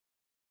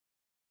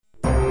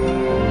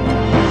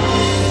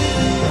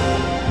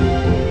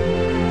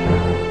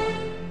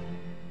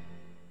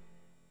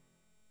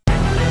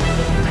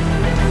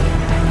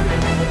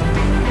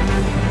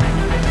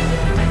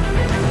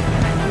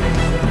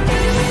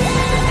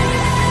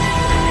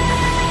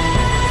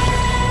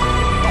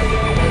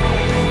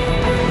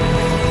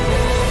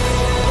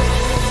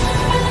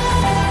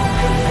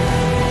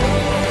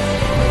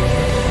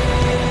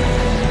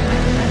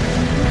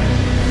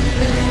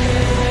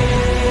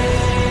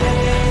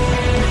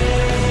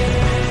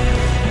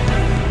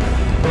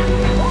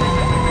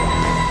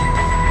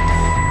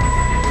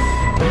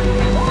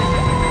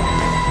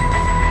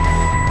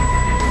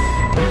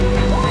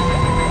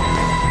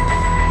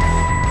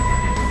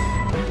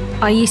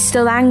Are you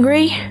still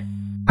angry?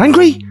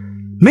 Angry?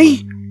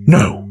 Me?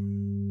 No.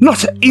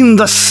 Not in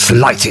the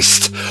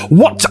slightest.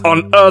 What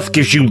on earth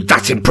gives you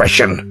that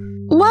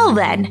impression? Well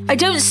then, I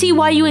don't see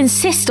why you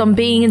insist on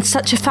being in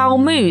such a foul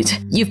mood.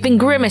 You've been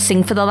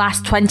grimacing for the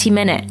last 20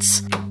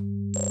 minutes.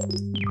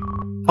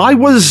 I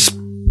was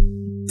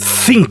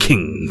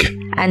thinking.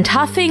 And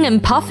huffing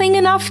and puffing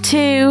enough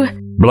to...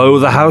 Blow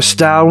the house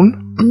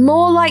down?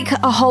 More like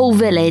a whole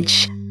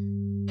village.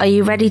 Are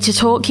you ready to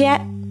talk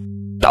yet?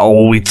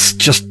 Oh, it's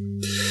just...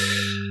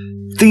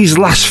 These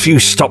last few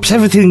stops,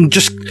 everything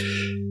just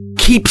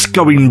keeps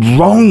going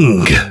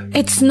wrong.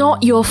 It's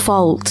not your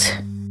fault.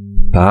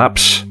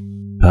 Perhaps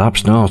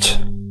not.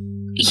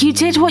 You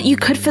did what you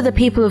could for the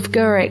people of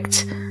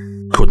Guricht.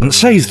 Couldn't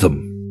save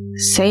them.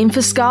 Same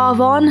for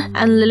Scarvon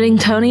and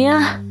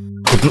Lillingtonia.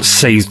 Couldn't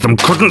save them,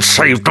 couldn't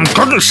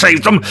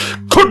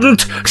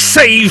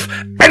save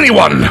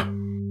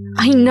anyone!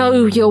 I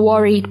know you're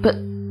worried, but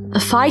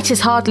the fight is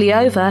hardly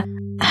over.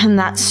 And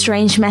that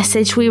strange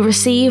message we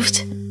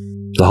received.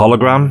 The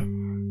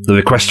hologram? The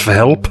request for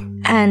help?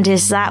 And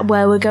is that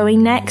where we're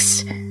going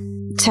next?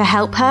 To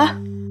help her?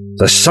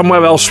 There's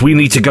somewhere else we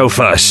need to go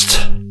first.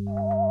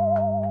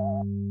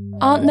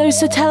 Aren't those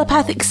the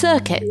telepathic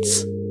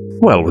circuits?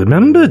 Well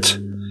remembered.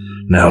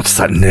 Now it's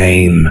that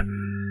name.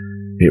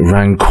 It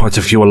rang quite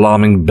a few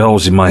alarming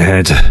bells in my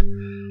head.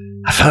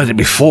 I've heard it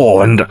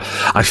before, and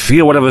I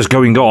fear whatever's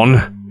going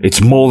on,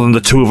 it's more than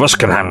the two of us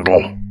can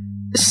handle.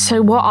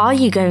 So what are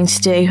you going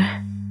to do?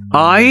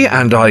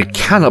 I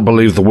cannot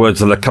believe the words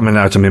that are coming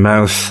out of my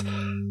mouth,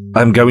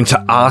 I'm going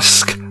to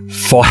ask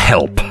for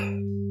help.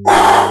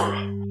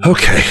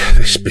 Okay,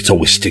 this bit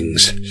always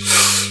stings.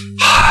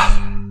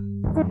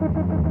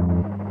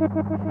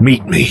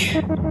 Meet me.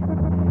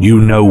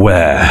 You know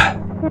where.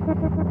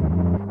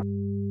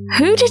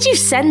 Who did you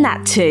send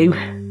that to?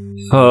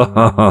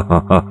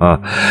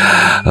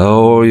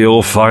 Oh,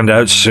 you'll find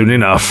out soon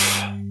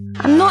enough.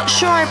 I'm not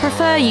sure I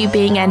prefer you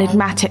being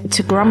enigmatic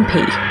to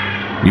grumpy.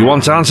 You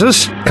want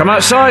answers? Come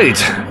outside.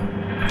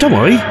 Don't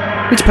worry,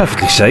 it's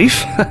perfectly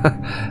safe.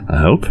 I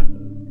hope.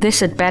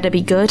 This had better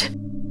be good.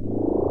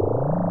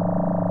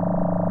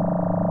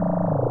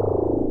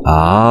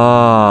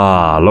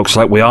 Ah, looks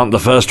like we aren't the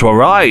first to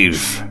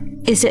arrive.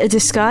 Is it a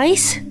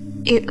disguise?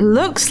 It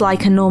looks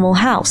like a normal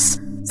house.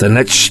 Then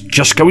let's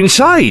just go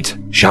inside,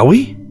 shall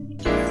we?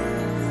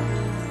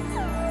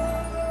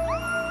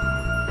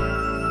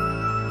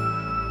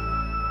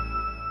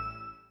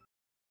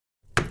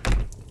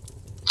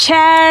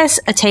 Chairs,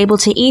 a table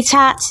to eat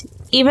at,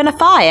 even a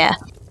fire.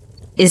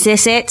 Is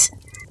this it?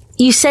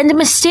 You send a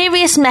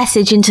mysterious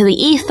message into the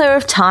ether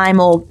of time,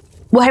 or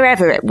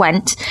wherever it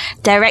went,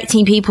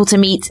 directing people to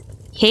meet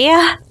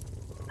here?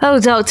 Oh,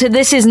 Doctor,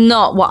 this is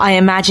not what I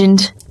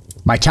imagined.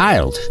 My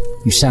child,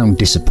 you sound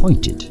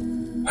disappointed.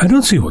 I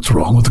don't see what's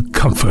wrong with the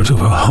comfort of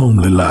a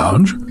homely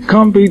lounge.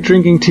 Can't be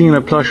drinking tea in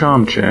a plush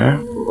armchair.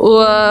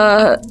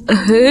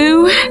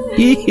 Who?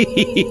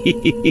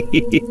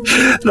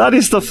 That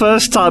is the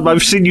first time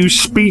I've seen you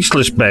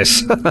speechless,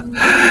 Bess.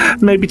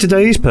 Maybe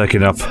today's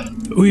perking up.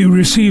 We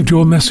received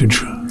your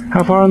message.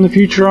 How far in the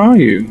future are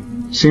you?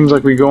 Seems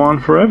like we go on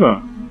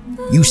forever.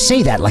 You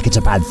say that like it's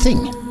a bad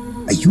thing.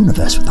 A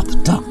universe without the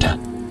Doctor.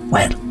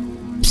 Well,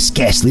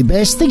 scarcely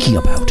bears thinking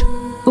about.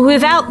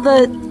 Without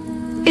the...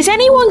 Is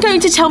anyone going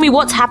to tell me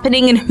what's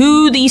happening and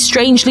who these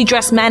strangely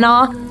dressed men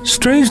are?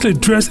 Strangely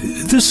dressed?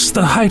 This is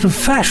the height of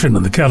fashion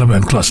in the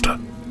Caliban cluster.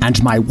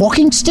 And my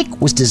walking stick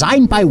was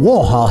designed by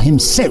Warhol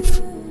himself.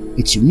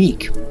 It's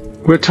unique.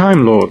 We're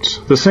Time Lords.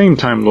 The same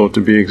Time Lord,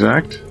 to be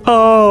exact.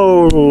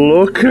 Oh,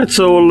 look at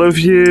all of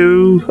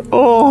you.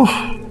 Oh.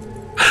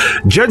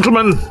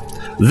 Gentlemen,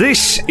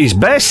 this is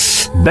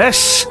Bess.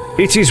 Bess,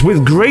 it is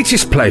with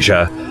greatest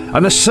pleasure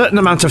and a certain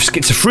amount of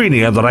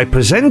schizophrenia that I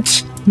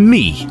present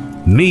me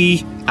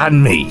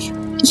and me.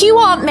 You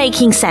aren't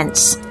making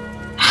sense.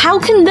 How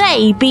can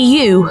they be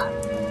you?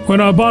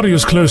 When our body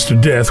is close to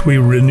death, we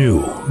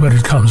renew, but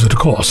it comes at a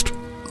cost.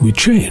 We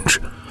change.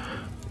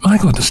 My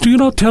goodness, do you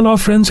not tell our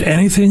friends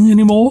anything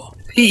anymore?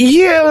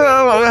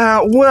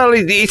 Yeah, well,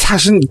 it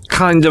hasn't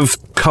kind of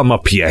come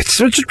up yet.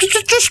 So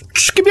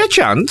just give me a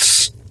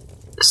chance.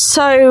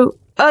 So,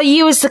 are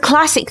you, as the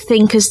classic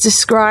thinkers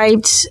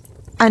described,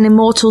 an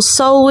immortal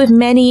soul with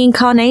many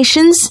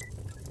incarnations?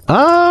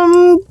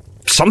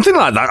 Something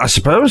like that, I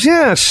suppose,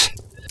 yes.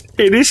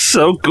 It is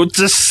so good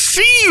to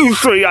see you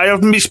three. I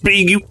have missed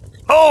being you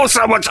oh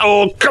so much.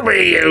 Oh, come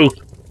here, you.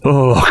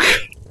 Oh,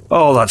 look.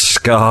 Oh, that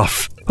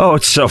scarf. Oh,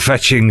 it's so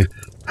fetching.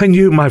 And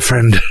you, my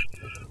friend.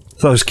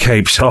 Those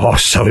capes. Oh,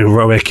 so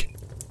heroic.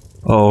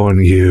 Oh,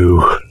 and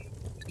you.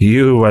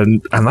 You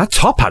and that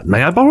top hat.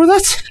 May I borrow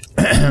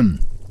that?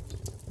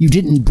 You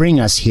didn't bring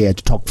us here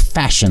to talk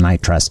fashion, I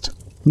trust.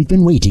 We've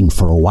been waiting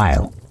for a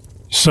while.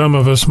 Some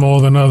of us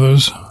more than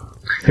others.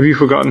 Have you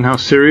forgotten how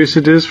serious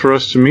it is for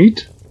us to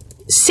meet?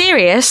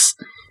 Serious?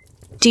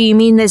 Do you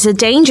mean there's a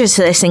danger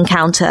to this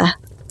encounter?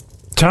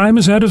 Time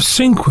is out of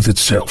sync with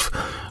itself.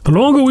 The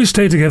longer we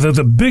stay together,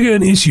 the bigger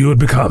an issue it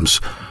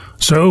becomes.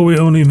 So we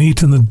only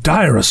meet in the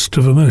direst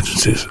of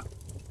emergencies.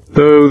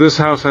 Though this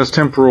house has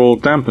temporal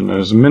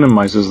dampeners,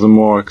 minimizes the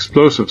more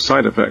explosive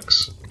side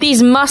effects.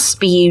 These must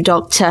be you,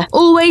 Doctor.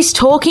 Always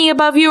talking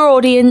above your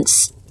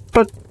audience.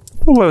 But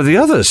where are the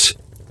others?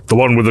 The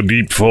one with a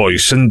deep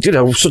voice and,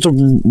 sort of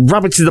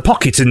rabbit in the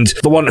pocket, and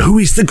the one who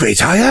is the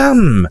great I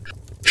am.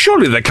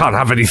 Surely they can't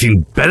have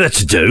anything better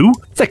to do.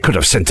 They could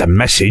have sent a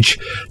message.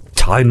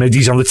 Time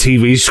Eddie's on the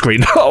TV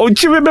screen. Oh,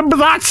 do you remember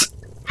that?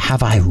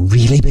 Have I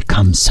really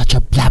become such a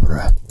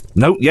blabberer?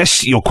 No,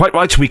 yes, you're quite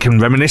right. We can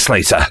reminisce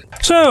later.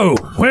 So,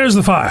 where's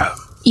the fire?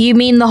 You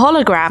mean the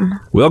hologram?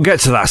 We'll get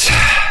to that.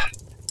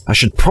 I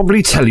should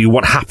probably tell you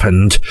what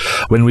happened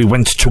when we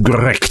went to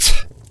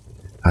Grecht.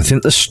 I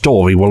think the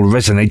story will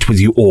resonate with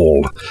you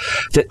all.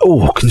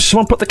 Can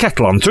someone put the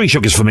kettle on? 3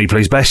 sugars for me,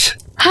 please, Bess.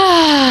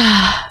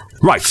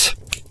 Right.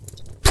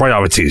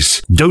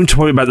 Priorities. Don't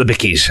worry about the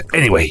bickies.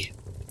 Anyway,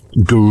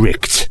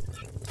 Grecht.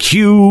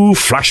 Cue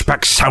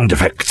flashback sound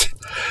effect.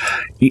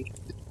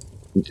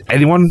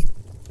 Anyone?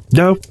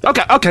 No?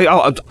 Okay,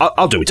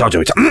 I'll do it.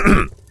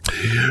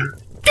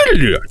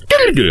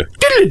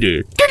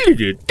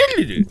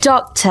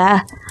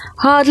 Doctor,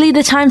 hardly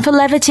the time for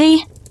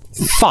levity?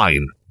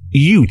 Fine.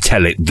 You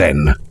tell it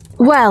then.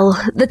 Well,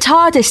 the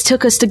TARDIS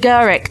took us to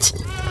Guricht.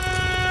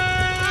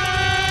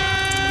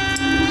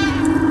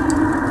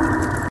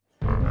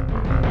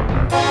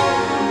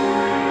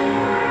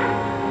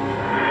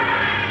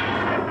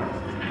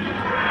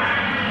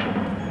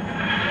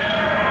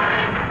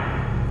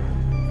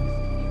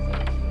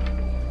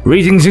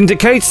 Readings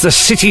indicate the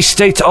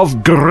city-state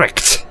of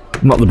Grecht.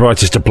 Not the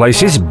brightest of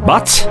places,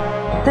 but...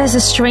 There's a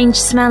strange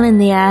smell in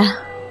the air.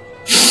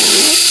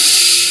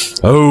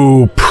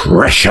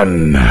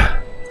 Oppression.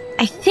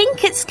 I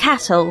think it's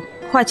cattle.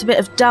 Quite a bit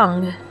of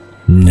dung.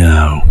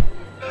 No.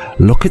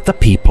 Look at the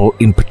people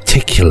in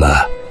particular.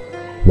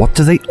 What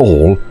do they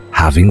all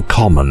have in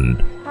common?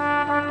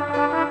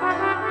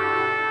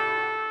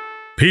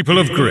 People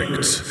of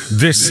Grecht,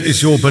 this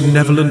is your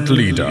benevolent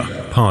leader,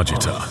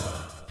 Pargita.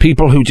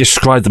 People who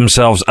describe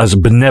themselves as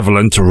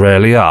benevolent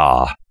rarely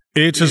are.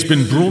 It has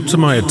been brought to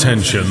my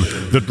attention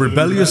that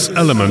rebellious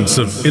elements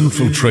have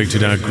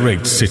infiltrated our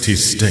great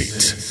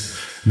city-state.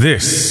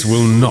 This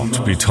will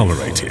not be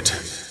tolerated.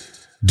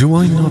 Do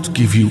I not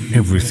give you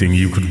everything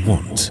you could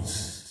want,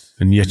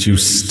 and yet you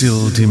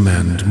still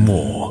demand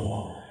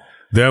more?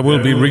 There will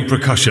be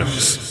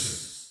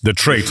repercussions. The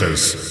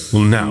traitors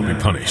will now be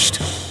punished.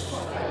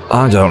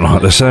 I don't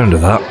like the sound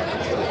of that.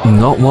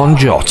 Not one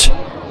jot.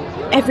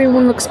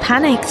 Everyone looks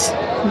panicked.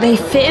 They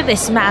fear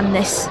this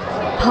madness.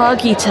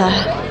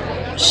 Pargita.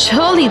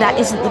 Surely that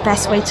isn't the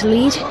best way to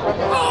lead.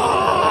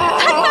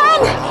 That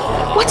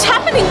man! What's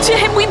happening to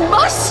him? We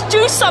must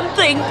do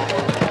something!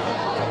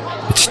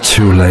 It's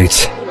too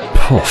late.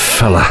 Poor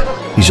fella.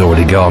 He's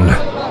already gone.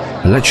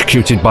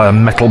 Electrocuted by a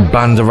metal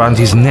band around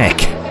his neck.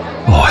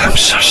 Oh, I'm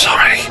so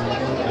sorry.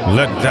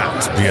 Let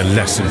that be a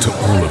lesson to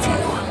all of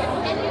you.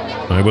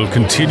 I will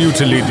continue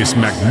to lead this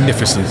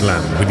magnificent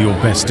land with your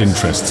best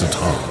interests at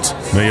heart.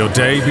 May your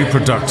day be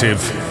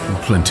productive and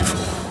plentiful.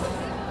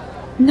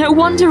 No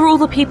wonder all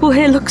the people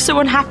here look so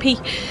unhappy.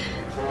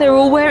 They're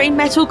all wearing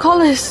metal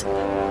collars.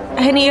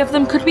 Any of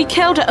them could be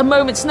killed at a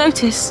moment's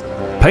notice.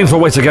 Painful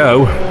way to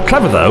go.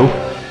 Clever, though.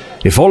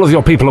 If all of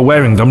your people are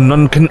wearing them,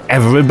 none can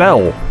ever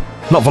rebel.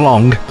 Not for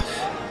long.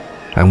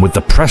 And with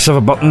the press of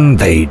a button,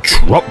 they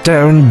drop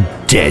down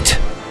dead.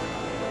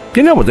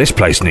 You know what this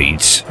place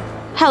needs?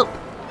 Help.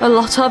 A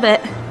lot of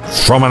it.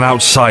 From an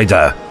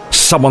outsider.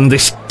 Someone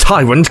this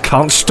tyrant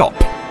can't stop.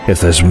 If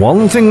there's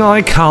one thing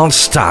I can't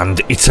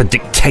stand, it's a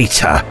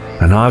dictator.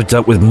 And I've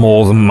dealt with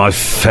more than my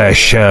fair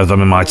share of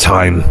them in my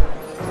time.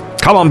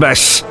 Come on,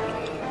 Bess.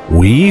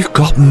 We've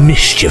got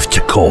mischief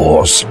to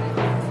cause.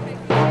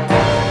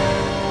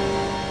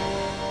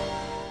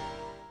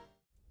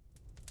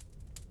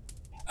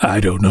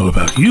 I don't know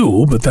about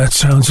you, but that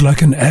sounds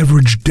like an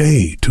average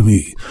day to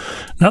me.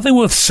 Nothing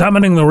worth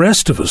summoning the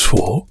rest of us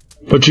for.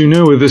 But you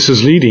know where this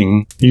is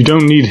leading. You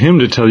don't need him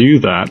to tell you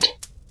that.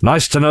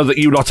 Nice to know that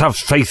you lot have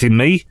faith in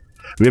me.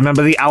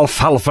 Remember the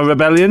Alfalfa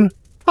Rebellion?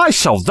 I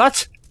solved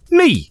that.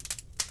 Me.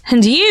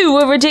 And you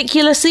were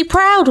ridiculously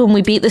proud when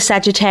we beat the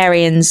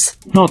Sagittarians.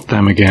 Not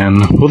them again.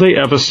 Will they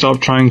ever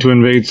stop trying to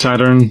invade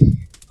Saturn?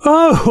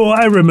 Oh,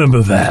 I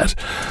remember that.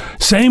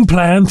 Same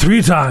plan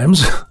 3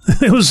 times.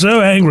 They were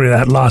so angry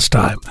that last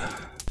time.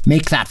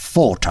 Make that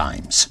 4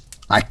 times.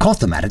 I caught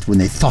them at it when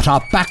they thought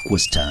our back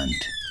was turned.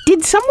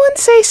 Did someone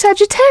say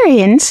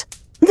Sagittarians?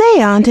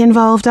 They aren't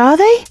involved, are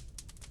they?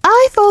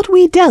 I thought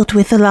we dealt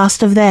with the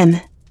last of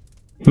them.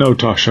 No,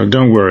 Tasha,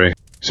 don't worry.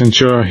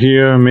 Since you're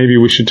here, maybe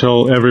we should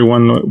tell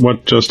everyone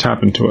what just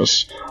happened to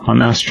us on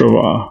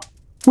Astrovar.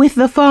 With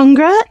the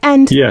Fongra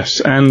and... Yes,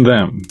 and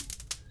them.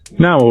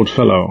 Now, old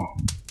fellow.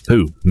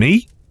 Who,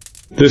 me?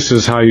 This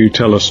is how you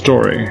tell a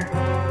story.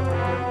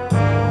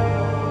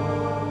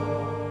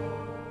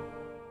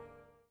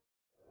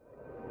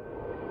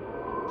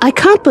 I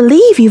can't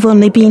believe you've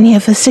only been here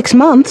for 6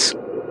 months.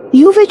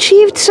 You've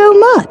achieved so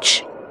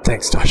much.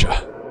 Thanks,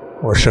 Tasha.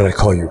 Or should I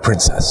call you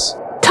Princess?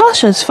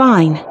 Tasha's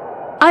fine.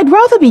 I'd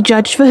rather be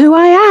judged for who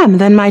I am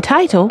than my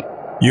title.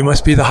 You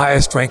must be the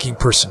highest-ranking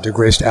person to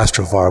grace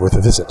Astrovar with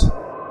a visit.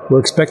 We're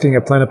expecting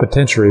a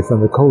plenipotentiary from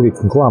the Koli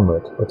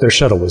conglomerate, but their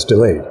shuttle was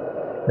delayed.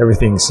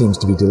 Everything seems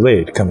to be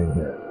delayed coming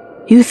here.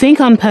 You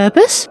think on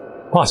purpose?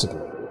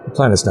 Possibly. The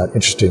planet's not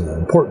interesting or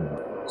important,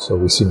 so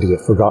we seem to get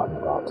forgotten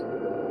about.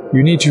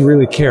 You need to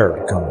really care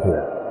to come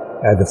here.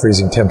 Add the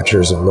freezing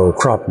temperatures and low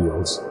crop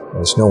yields, and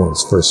it's no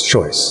one's first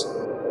choice.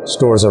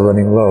 Stores are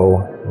running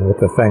low, and with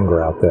the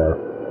Thangra out there,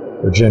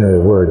 we're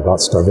generally worried about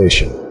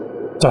starvation.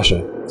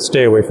 Tasha,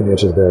 stay away from the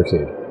edge of the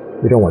barricade.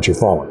 We don't want you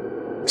falling.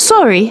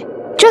 Sorry,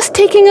 just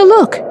taking a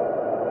look.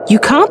 You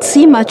can't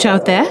see much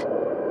out there.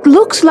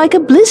 Looks like a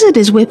blizzard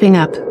is whipping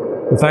up.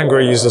 The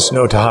Thangra use the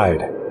snow to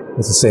hide.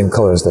 It's the same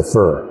color as their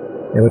fur,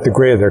 and with the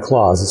gray of their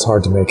claws, it's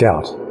hard to make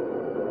out.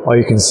 All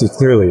you can see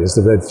clearly is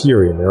the red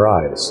fury in their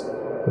eyes,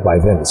 but by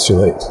then it's too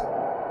late.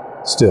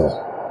 Still,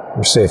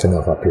 we're safe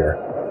enough up here.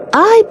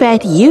 I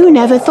bet you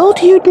never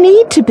thought you'd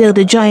need to build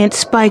a giant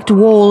spiked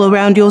wall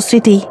around your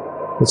city.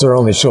 It's our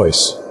only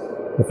choice.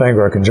 The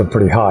Thangra can jump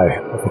pretty high,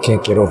 but they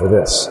can't get over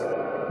this.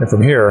 And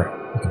from here,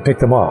 we can pick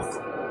them off,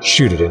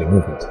 shoot at any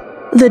movement.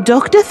 The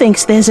doctor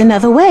thinks there's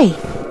another way.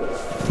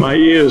 My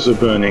ears are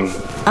burning.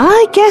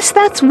 I guess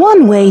that's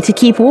one way to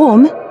keep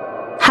warm.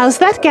 How's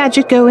that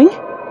gadget going?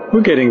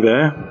 We're getting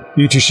there.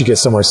 You two should get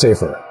somewhere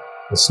safer.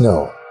 The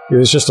snow. It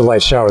was just a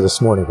light shower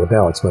this morning, but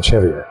now it's much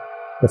heavier.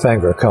 The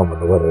Thangra come when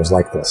the weather is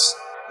like this.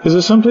 Is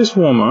there someplace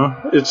warmer?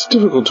 It's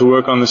difficult to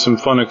work on the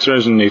symphonics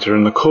resonator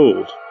in the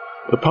cold.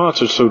 The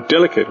parts are so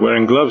delicate,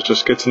 wearing gloves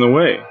just gets in the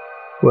way.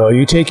 Well,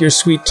 you take your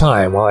sweet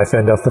time while I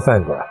fend off the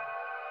Thangra.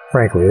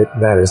 Frankly, it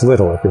matters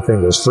little if your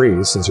fingers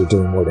freeze, since you're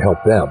doing more to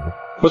help them.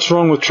 What's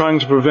wrong with trying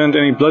to prevent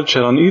any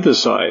bloodshed on either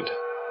side?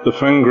 The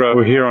Thangra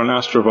were here on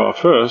Astrovar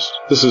first.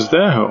 This is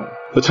their home.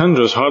 The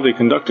tundra is hardly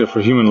conducive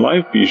for human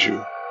life,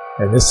 Bijou.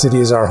 And this city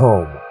is our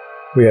home.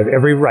 We have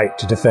every right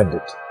to defend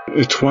it.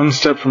 It's one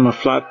step from a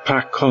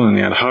flat-pack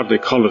colony. I'd hardly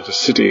call it a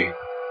city.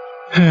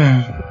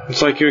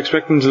 It's like you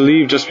expect them to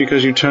leave just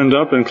because you turned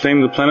up and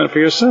claimed the planet for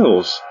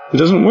yourselves. It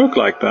doesn't work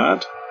like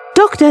that.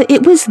 Doctor,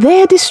 it was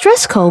their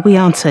distress call we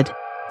answered.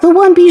 The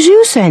one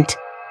Bijou sent.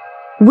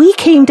 We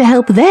came to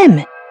help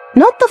them,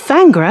 not the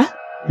Thangra.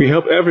 We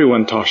help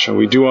everyone, Tasha.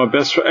 We do our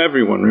best for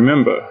everyone,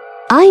 remember?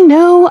 I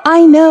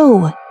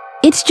know.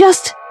 It's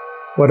just...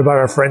 What about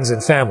our friends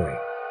and family?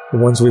 The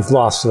ones we've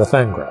lost to the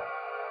Thangra?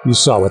 You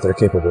saw what they're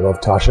capable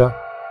of, Tasha.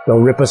 They'll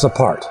rip us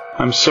apart.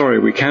 I'm sorry,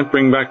 we can't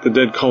bring back the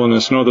dead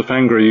colonists nor the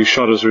Thangra you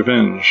shot as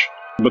revenge.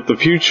 But the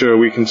future,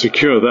 we can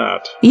secure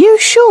that. You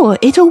sure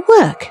it'll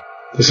work?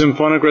 The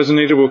symphonic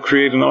resonator will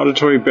create an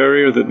auditory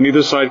barrier that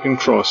neither side can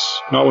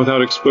cross, not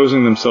without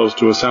exposing themselves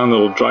to a sound that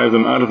will drive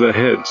them out of their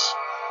heads.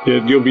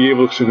 Yet you'll be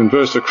able to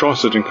converse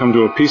across it and come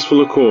to a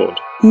peaceful accord.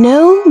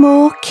 No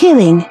more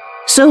killing,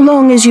 so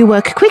long as you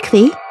work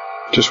quickly.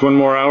 Just 1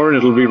 more hour and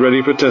it'll be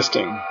ready for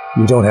testing.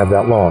 You don't have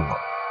that long.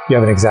 You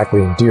haven't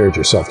exactly endeared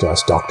yourself to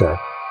us, Doctor.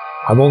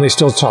 I'm only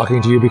still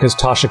talking to you because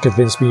Tasha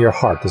convinced me your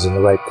heart is in the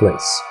right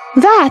place.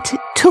 That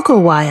took a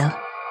while.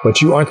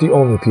 But you aren't the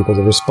only people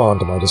to respond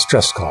to my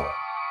distress call.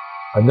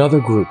 Another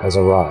group has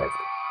arrived.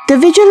 The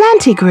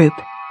Vigilante group?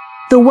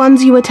 The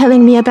ones you were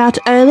telling me about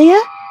earlier?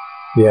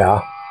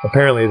 Yeah,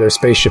 apparently their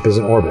spaceship is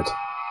in orbit.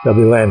 They'll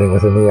be landing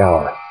within the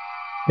hour.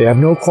 They have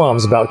no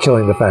qualms about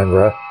killing the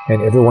Thangra,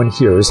 and everyone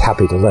here is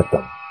happy to let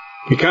them.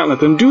 We can't let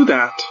them do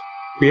that.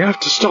 We have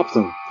to stop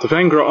them. The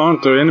Thangra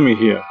aren't their enemy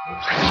here.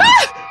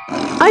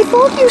 I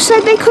thought you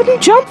said they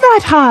couldn't jump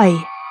that high.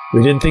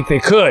 We didn't think they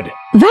could.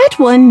 That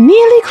one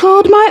nearly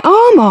clawed my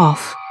arm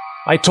off.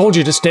 I told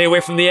you to stay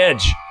away from the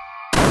edge.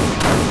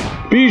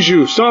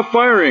 Bijou, stop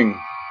firing!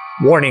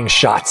 Warning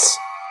shots.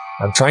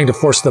 I'm trying to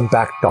force them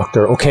back,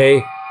 Doctor,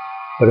 okay?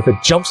 But if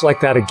it jumps like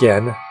that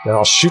again, then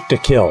I'll shoot to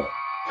kill.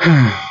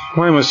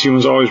 Why must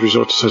humans always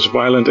resort to such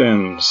violent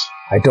ends?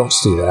 I don't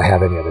see that I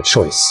have any other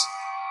choice.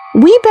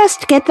 We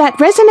best get that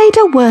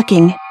resonator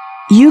working.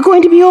 You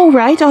going to be all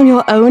right on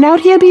your own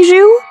out here,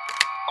 Bijou?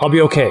 I'll be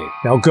okay.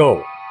 Now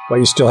go, while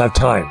you still have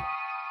time.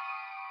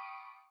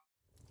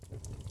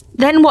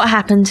 Then what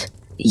happened?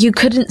 You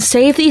couldn't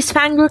save these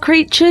Thangra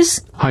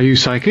creatures? Are you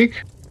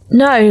psychic?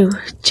 No,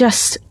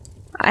 just...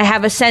 I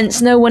have a sense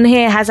no one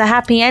here has a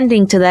happy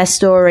ending to their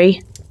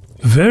story.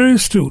 Very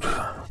astute.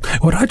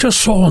 What I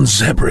just saw on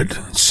Zebrid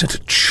sent a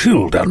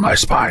chill down my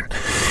spine.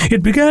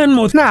 It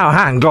began with... Now,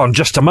 hang on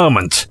just a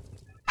moment.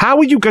 How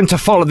are you going to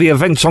follow the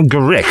events on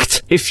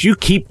Gericht if you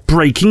keep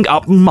breaking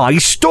up my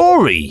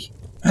story?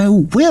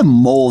 Oh, we're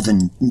more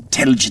than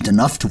intelligent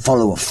enough to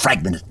follow a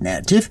fragmented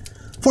narrative.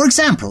 For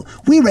example,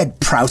 we read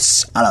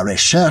Proust's À la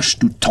recherche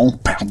du temps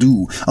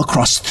perdu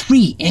across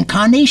 3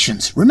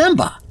 incarnations,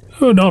 remember?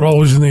 Not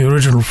always in the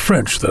original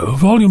French, though.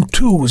 Volume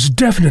 2 was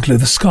definitely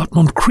the Scott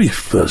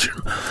Moncrief version.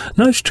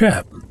 Nice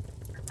chap.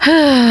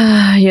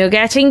 You're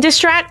getting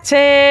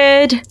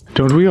distracted.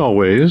 Don't we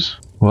always?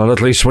 Well,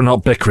 at least we're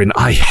not bickering.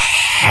 I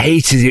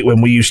hated it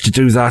when we used to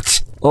do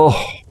that.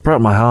 Oh,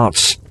 broke my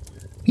heart.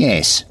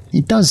 Yes,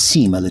 it does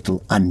seem a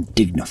little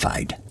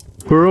undignified.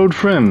 We're old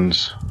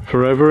friends,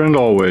 forever and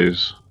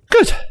always.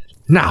 Good.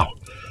 Now,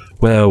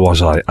 where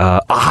was I?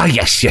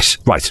 Yes,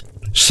 right.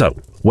 So,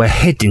 we're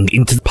heading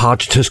into the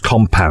Pargeters'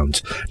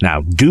 compound.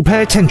 Now, do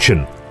pay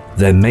attention.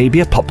 There may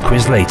be a pop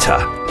quiz later.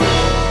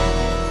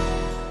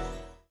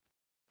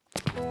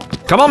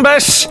 Come on,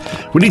 Bess!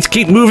 We need to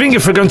keep moving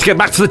if we're going to get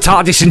back to the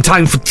TARDIS in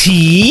time for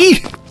tea.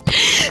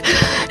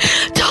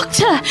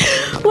 Doctor,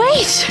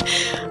 wait!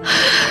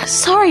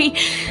 Sorry,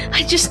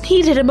 I just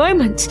needed a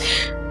moment.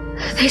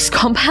 This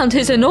compound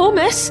is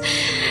enormous,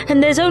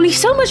 and there's only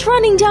so much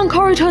running down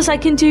corridors I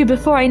can do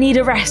before I need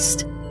a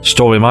rest.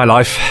 Story of my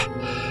life.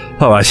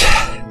 Alright,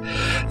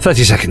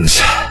 30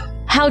 seconds.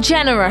 How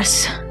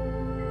generous.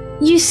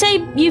 You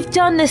say you've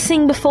done this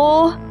thing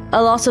before?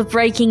 A lot of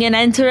breaking and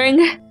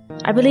entering?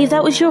 I believe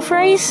that was your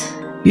phrase?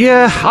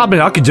 Yeah, I mean,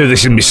 I could do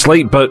this in my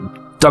sleep,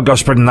 but don't go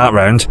spreading that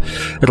round.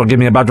 It'll give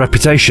me a bad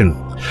reputation.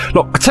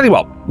 Look, I tell you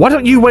what, why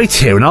don't you wait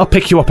here and I'll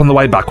pick you up on the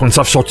way back once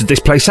I've sorted this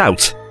place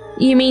out?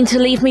 You mean to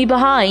leave me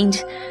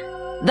behind?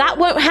 That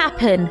won't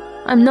happen.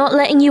 I'm not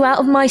letting you out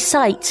of my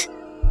sight.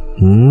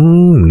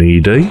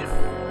 Needy?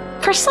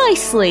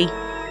 Precisely.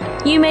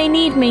 You may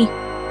need me,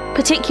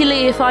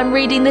 particularly if I'm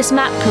reading this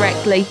map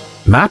correctly.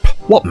 Map?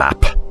 What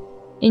map?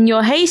 In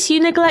your haste, you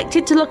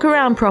neglected to look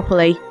around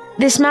properly.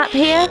 This map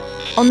here,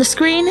 on the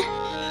screen,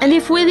 and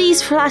if with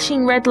these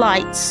flashing red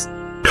lights.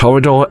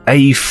 Corridor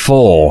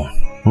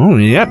A4. Oh,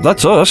 yep,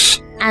 that's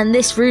us. And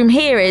this room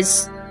here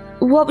is,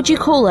 what would you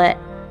call it?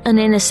 An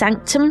inner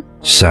sanctum?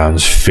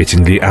 Sounds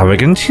fittingly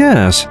arrogant,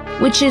 yes.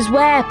 Which is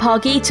where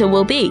Pargita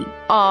will be,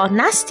 our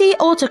nasty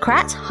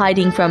autocrat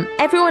hiding from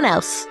everyone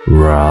else.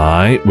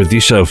 Right, with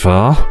you so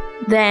far.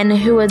 Then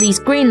who are these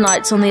green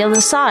lights on the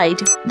other side?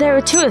 There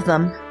are 2 of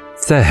them.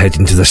 They're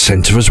heading to the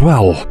centre as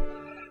well.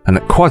 And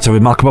at quite a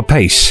remarkable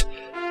pace.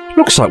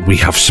 Looks like we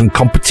have some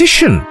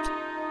competition.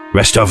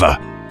 Rest over.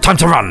 Time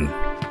to run.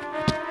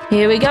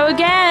 Here we go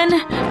again.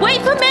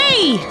 Wait for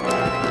me!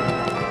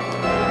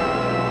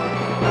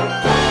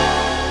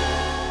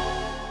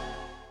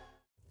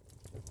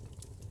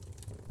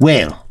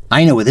 Well,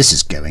 I know where this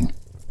is going.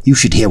 You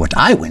should hear what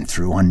I went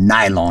through on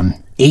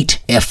Nylon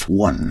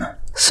 8F1.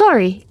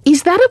 Sorry,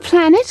 is that a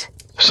planet?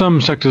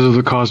 Some sectors of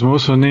the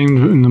cosmos are named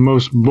in the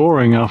most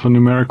boring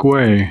alphanumeric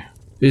way.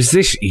 Is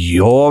this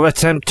your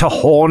attempt to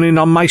horn in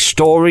on my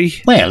story?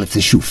 Well, if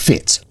the shoe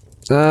fits.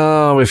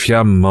 Oh, if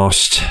you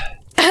must.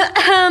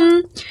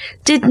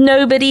 Did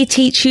nobody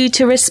teach you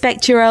to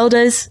respect your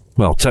elders?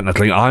 Well,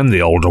 technically, I'm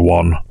the older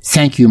one.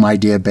 Thank you, my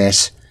dear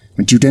Bess.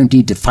 But you don't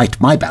need to fight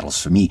my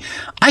battles for me.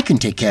 I can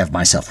take care of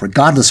myself,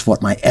 regardless of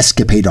what my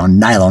escapade on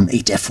Nylon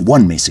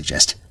 8F1 may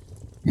suggest.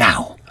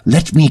 Now,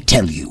 let me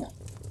tell you.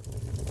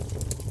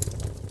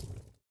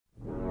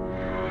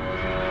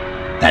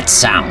 That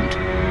sound.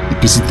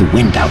 It isn't the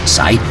wind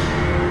outside.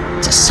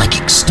 It's a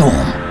psychic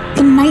storm.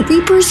 The Night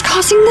Reaper is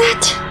causing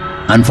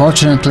that?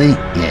 Unfortunately,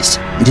 yes.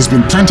 It has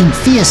been planting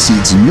fear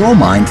seeds in your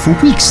mind for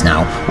weeks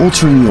now,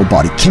 altering your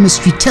body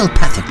chemistry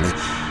telepathically.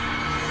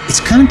 It's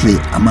currently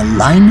a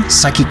malign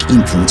psychic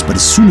influence, but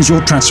as soon as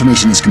your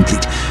transformation is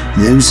complete,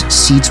 those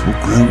seeds will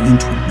grow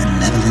into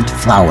malevolent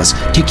flowers,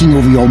 taking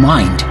over your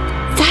mind.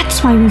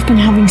 That's why we've been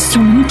having so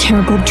many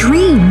terrible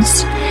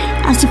dreams.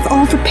 As if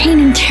all the pain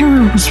and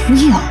terror was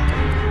real.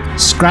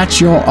 Scratch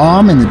your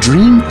arm in the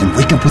dream and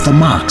wake up with the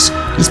marks.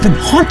 It's been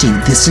haunting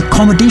this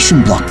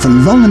accommodation block for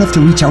long enough to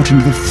reach out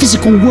into the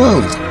physical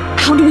world.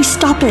 How do we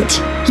stop it?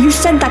 You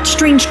said that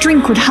strange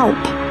drink would help.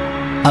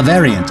 A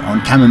variant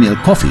on chamomile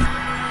coffee.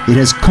 It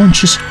has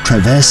conscious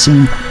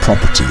traversing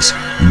properties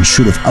and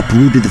should have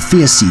uprooted the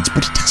fear seeds,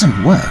 but it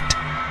hasn't worked.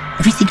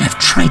 Everything I've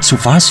tried so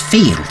far has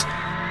failed.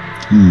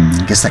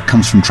 I guess that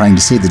comes from trying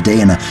to save the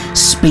day in a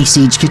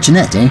space-age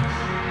kitchenette, eh?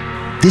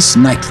 This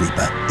Night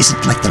Reaper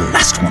isn't like the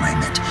last one I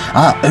met.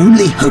 Our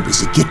only hope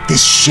is to get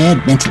this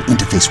shared mental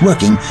interface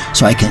working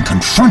so I can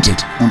confront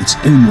it on its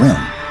own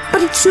realm.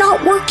 But it's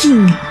not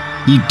working.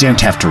 You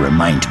don't have to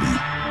remind me.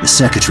 The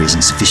circuitry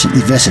isn't sufficiently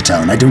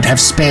versatile and I don't have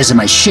spares in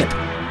my ship.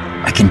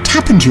 I can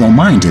tap into your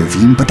mind,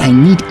 Ovine, but I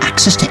need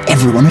access to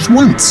everyone at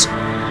once.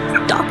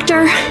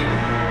 Doctor.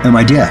 Oh,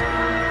 my dear,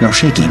 you're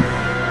shaking.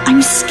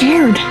 I'm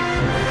scared.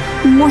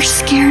 More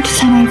scared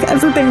than I've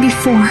ever been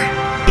before.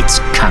 It's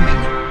coming.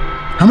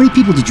 How many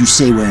people did you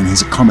say were in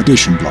his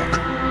accommodation block?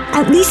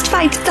 At least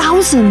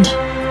 5,000.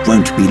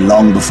 Won't be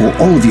long before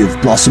all of you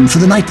have blossomed for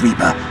the Night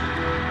Reaper.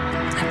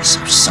 I'm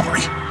so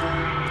sorry.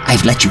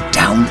 I've let you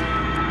down.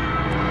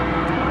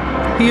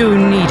 You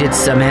needed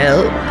some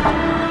help?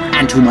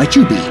 And who might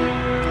you be?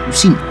 You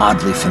seem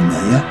oddly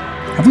familiar.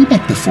 Have we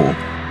met before?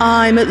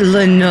 I'm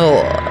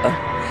Lenore.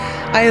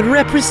 I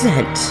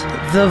represent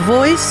the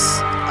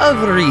voice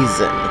of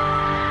reason.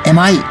 Am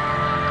I...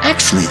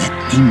 Actually,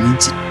 that name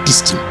rings a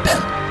distant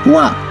bell. Who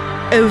are?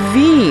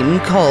 Ovine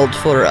called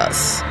for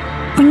us.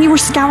 When you were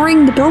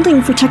scouring the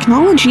building for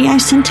technology, I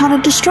sent out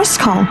a distress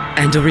call.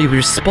 And we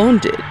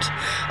responded.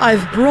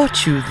 I've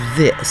brought you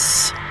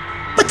this.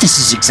 But this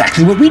is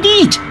exactly what we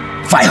need.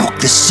 If I hook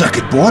this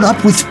circuit board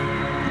up with...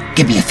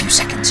 Give me a few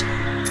seconds.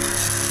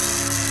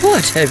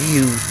 What have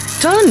you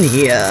done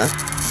here?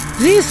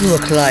 These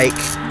look like...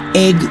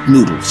 egg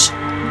noodles.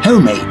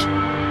 Homemade.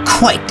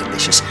 Quite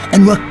delicious,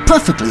 and work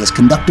perfectly as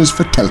conductors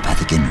for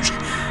telepathic energy.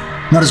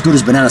 Not as good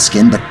as banana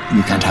skin, but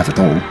you can't have it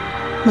all.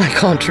 My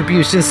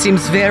contribution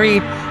seems very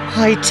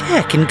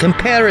high-tech in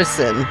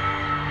comparison.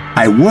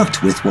 I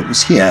worked with what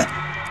was here.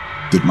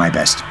 Did my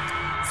best.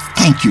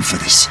 Thank you for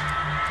this.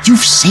 You've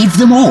saved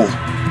them all.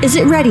 Is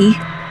it ready?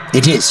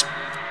 It is.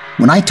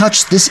 When I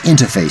touch this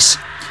interface,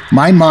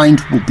 my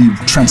mind will be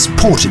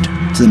transported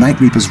to the Night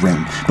Reaper's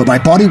realm, but my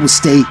body will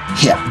stay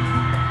here.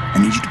 I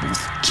need you to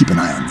both keep an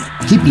eye on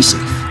me. Keep me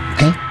safe,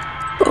 okay?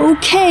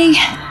 Okay.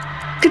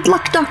 Good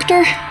luck,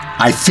 Doctor.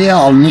 I fear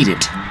I'll need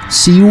it.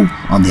 See you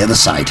on the other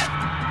side.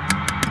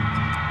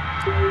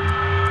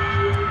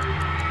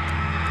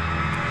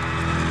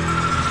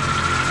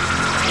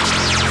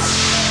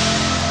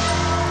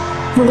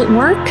 Will it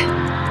work?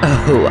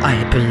 Oh,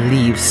 I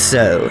believe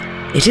so.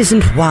 It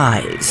isn't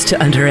wise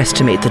to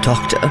underestimate the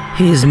Doctor.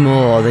 He is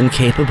more than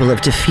capable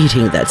of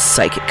defeating that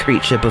psychic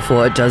creature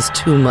before it does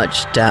too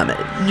much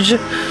damage.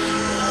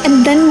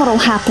 And then what'll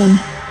happen?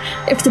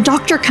 If the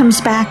Doctor comes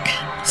back?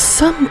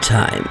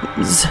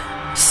 Sometimes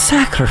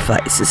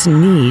sacrifices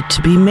need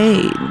to be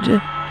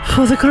made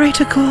for the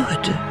greater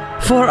good,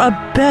 for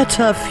a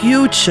better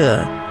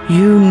future.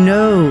 You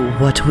know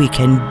what we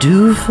can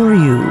do for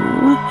you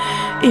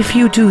if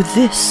you do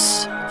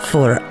this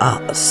for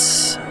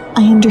us.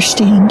 I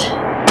understand.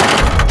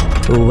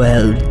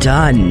 Well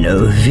done,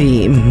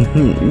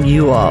 Ovim.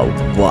 You are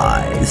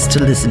wise to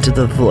listen to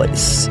the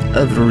voice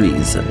of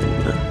reason.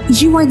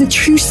 You are the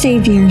true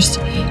saviors.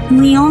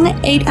 Leon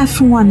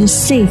 8F1 is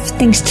safe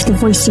thanks to the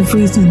voice of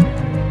reason.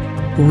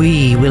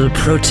 We will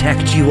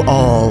protect you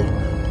all,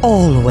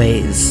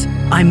 always.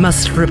 I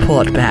must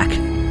report back.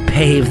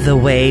 Pave the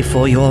way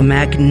for your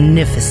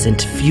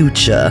magnificent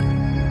future.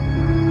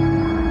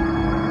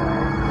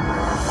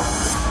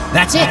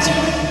 That's it!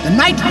 The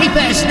Night Reaper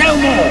is no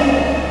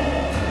more!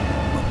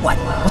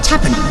 What's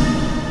happened?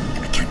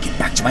 I can't get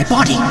back to my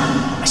body.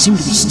 I seem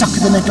to be stuck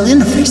in the mental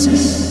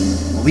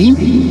interface.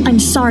 Maureen? I'm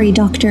sorry,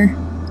 Doctor.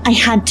 I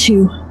had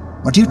to.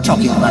 What are you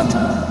talking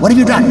about? What have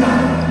you done?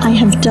 I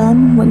have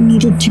done what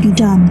needed to be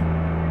done.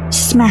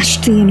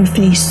 Smashed the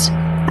interface.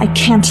 I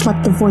can't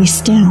let the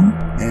voice down.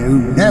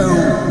 Oh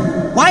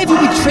no! Why have you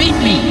betrayed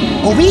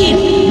me?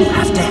 Ovim! You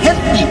have to help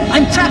me!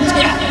 I'm trapped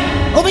here!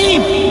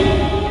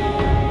 Ovim!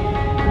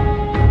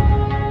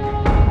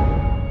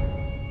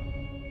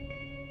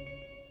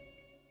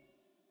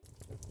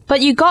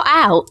 But you got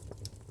out.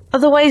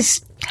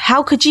 Otherwise,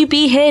 how could you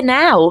be here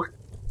now?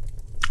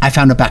 I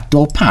found a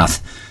backdoor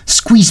path,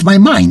 squeezed my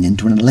mind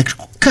into an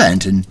electrical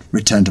current and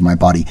returned to my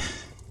body.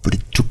 But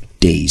it took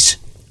days,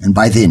 and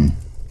by then,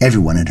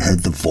 everyone had heard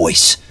the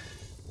voice.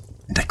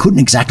 And I couldn't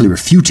exactly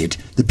refute it.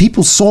 The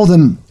people saw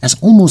them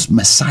as almost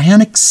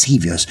messianic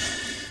saviors.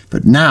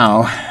 But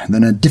now, they're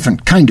in a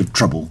different kind of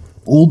trouble,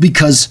 all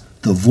because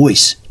the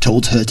voice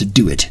told her to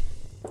do it.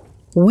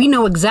 We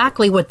know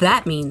exactly what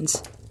that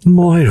means.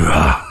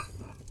 Moira.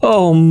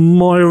 Oh,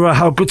 Moira,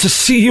 how good to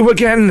see you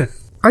again.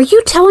 Are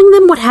you telling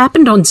them what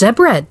happened on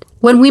Zebred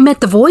when we met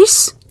the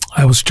voice?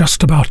 I was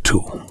just about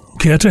to.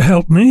 Care to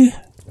help me?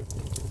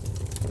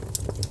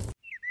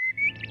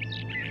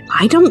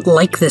 I don't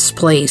like this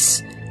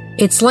place.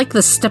 It's like the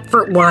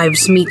Stepford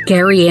Wives meet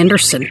Gary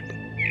Anderson.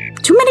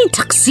 Too many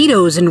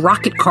tuxedos and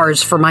rocket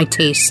cars for my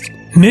taste.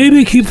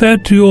 Maybe keep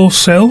that to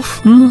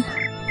yourself,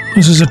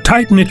 This is a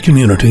tight-knit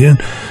community,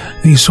 and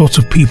these sorts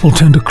of people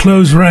tend to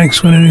close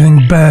ranks when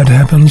anything bad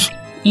happens.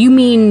 You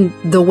mean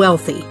the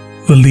wealthy?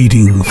 The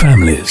leading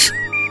families.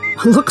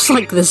 Looks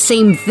like the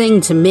same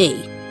thing to me.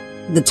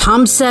 The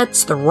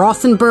Tomsets, the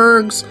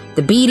Rothenbergs,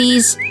 the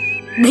Beatties,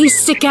 they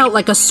stick out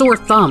like a sore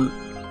thumb.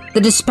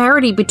 The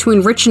disparity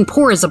between rich and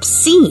poor is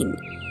obscene.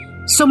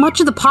 So much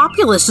of the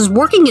populace is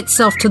working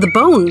itself to the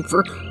bone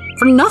for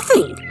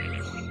nothing.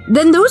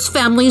 Then those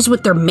families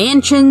with their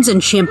mansions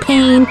and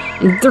champagne,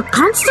 they're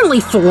constantly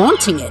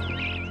flaunting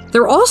it.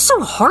 They're also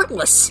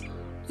heartless.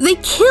 They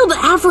killed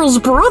Avril's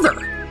brother.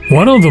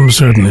 One of them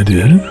certainly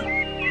did.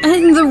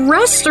 And the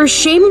rest are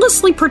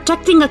shamelessly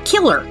protecting a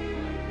killer.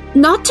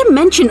 Not to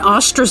mention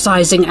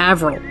ostracizing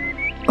Avril.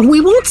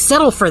 We won't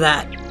settle for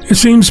that. It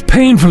seems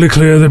painfully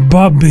clear that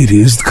Bob Beatty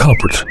is the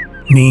culprit.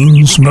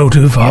 Means,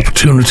 motive,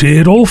 opportunity,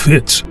 it all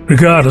fits,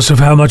 regardless of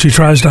how much he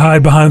tries to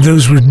hide behind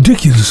those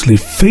ridiculously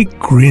fake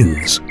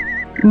grins.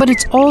 But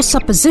it's all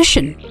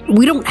supposition.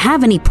 We don't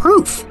have any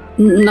proof.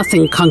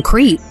 Nothing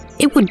concrete.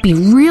 It would be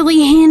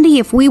really handy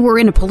if we were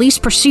in a police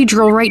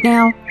procedural right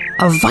now.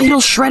 A vital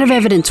shred of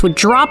evidence would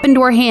drop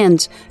into our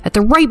hands. At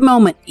the right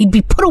moment, he'd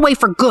be put away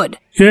for good.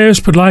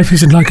 Yes, but life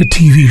isn't like a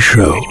TV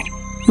show.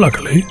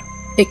 Luckily.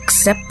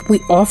 Except we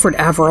offered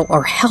Avril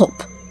our help.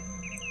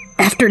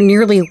 After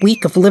nearly a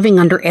week of living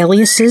under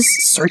aliases,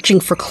 searching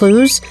for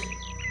clues,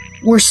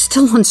 we're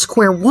still on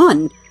square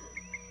one.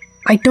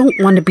 I don't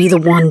want to be the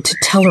one to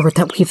tell her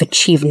that we've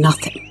achieved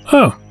nothing.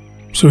 Oh,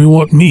 so you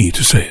want me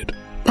to say it?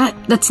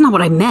 That's not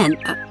what I meant.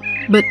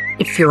 But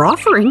if you're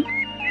offering...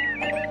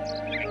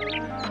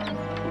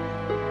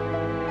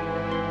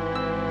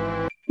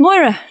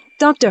 Moira,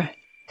 Doctor,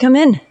 come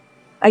in.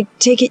 I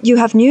take it you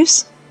have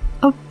news?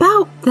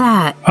 About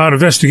that. Our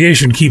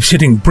investigation keeps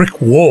hitting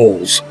brick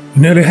walls.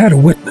 We nearly had a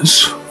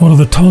witness. one of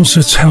the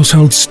Tomset's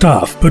household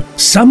staff, but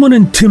someone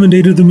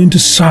intimidated them into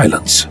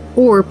silence.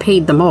 Or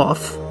paid them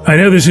off. I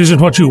know this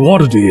isn't what you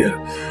wanted to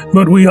hear,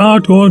 but we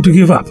aren't going to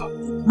give up.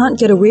 Can't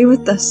get away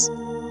with this.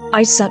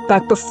 I sat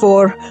back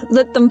before,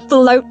 let them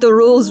fill out the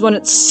roles when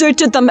it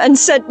suited them, and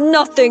said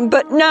nothing,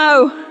 but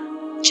now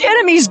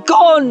Jeremy's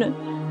gone.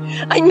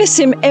 I miss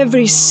him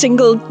every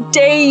single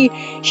day.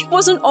 He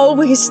wasn't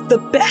always the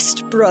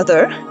best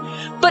brother,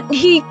 but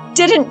he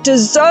didn't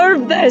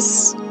deserve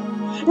this.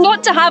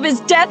 Not to have his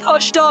death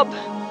hushed up.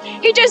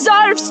 He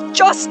deserves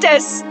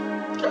justice.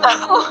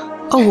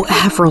 Oh,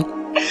 Avril,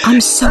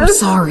 I'm so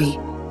sorry.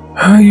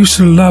 I used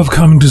to love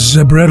coming to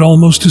Zebret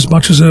almost as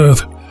much as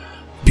Earth.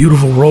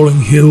 Beautiful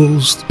rolling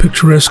hills, the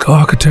picturesque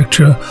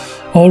architecture,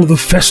 all of the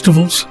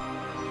festivals.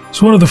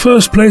 It's one of the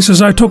first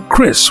places I took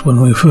Chris when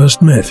we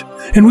first met,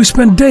 and we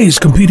spent days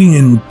competing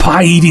in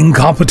pie-eating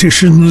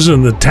competitions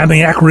and the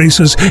Tamiyak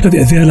races.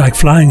 They're like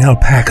flying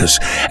alpacas,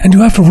 and you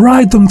have to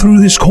ride them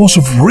through this course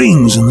of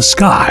rings in the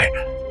sky.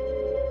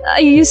 I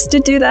used to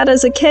do that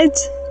as a kid.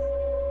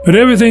 But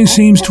everything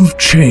seems to have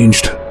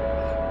changed.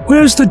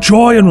 Where's the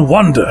joy and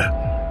wonder?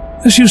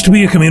 This used to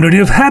be a community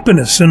of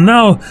happiness, and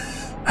now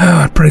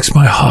it breaks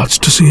my heart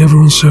to see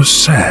everyone so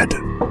sad.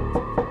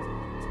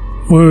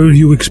 Were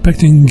you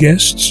expecting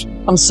guests?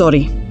 I'm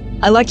sorry.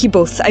 I like you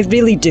both, I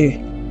really do.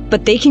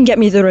 But they can get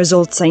me the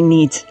results I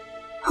need.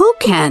 Who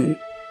can?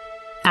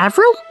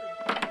 Avril?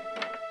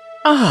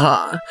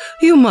 Ah,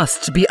 you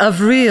must be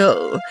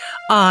Avril.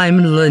 I'm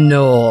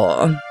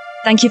Lenore.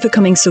 Thank you for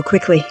coming so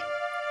quickly.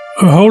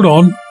 Hold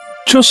on.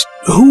 Just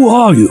who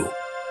are you?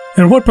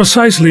 And what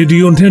precisely do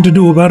you intend to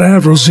do about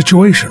Avril's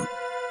situation?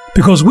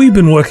 Because we've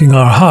been working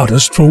our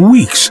hardest for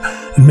weeks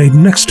and made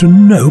next to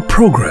no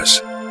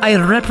progress. I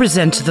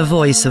represent the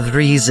voice of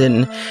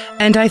reason,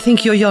 and I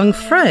think your young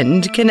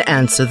friend can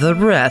answer the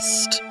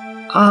rest.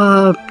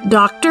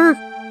 Doctor,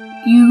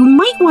 you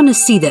might want to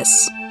see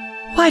this.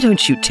 Why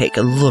don't you take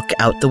a look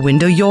out the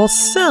window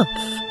yourself?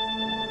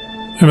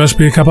 There must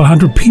be a couple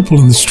hundred people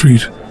in the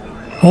street,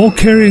 all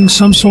carrying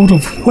some sort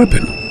of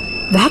weapon.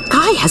 That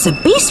guy has a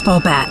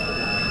baseball bat.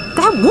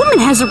 That woman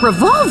has a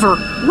revolver.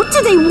 What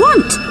do they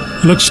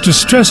want? Looks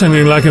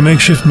distressingly like a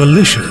makeshift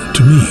militia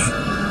to me.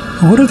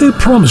 What have they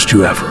promised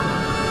you, Avril?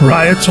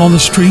 Riots on the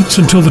streets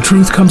until the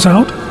truth comes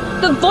out?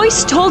 The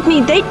voice told me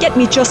they'd get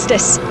me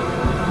justice.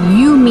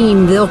 You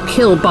mean they'll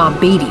kill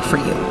Bob Beatty for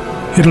you?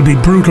 It'll be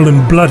brutal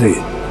and bloody,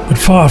 but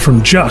far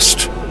from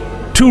just.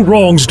 Two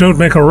wrongs don't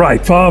make a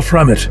right, far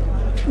from it.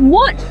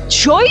 What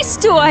choice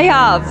do I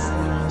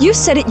have? You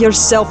said it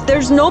yourself,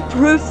 there's no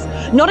proof,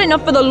 not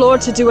enough for the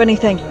Lord to do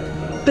anything.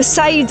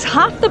 Besides,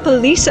 half the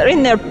police are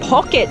in their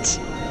pocket.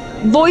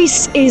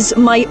 Voice is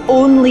my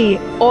only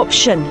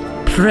option.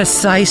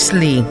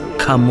 Precisely.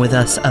 Come with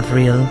us,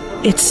 Avril.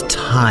 It's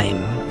time.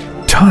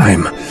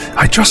 Time?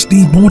 I just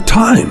need more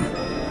time.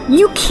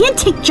 You can't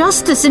take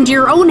justice into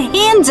your own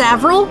hands,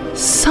 Avril.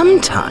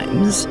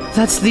 Sometimes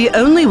that's the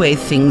only way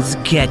things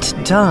get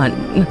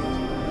done.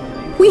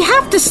 We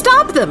have to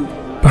stop them.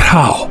 But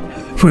how?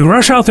 If we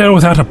rush out there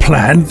without a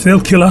plan,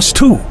 they'll kill us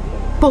too.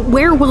 But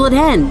where will it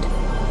end?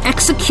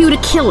 Execute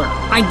a killer.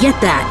 I get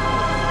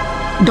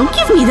that. Don't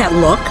give me that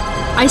look.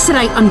 I said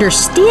I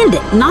understand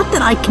it, not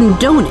that I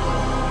condone it.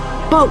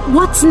 But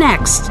what's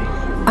next?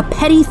 A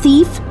petty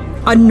thief?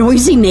 A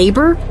noisy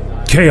neighbor?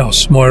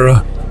 Chaos,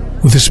 Moira,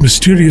 with this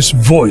mysterious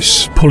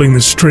voice pulling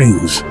the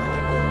strings.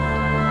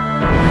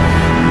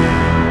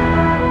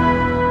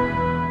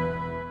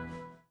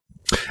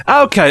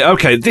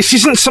 Okay, this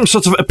isn't some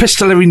sort of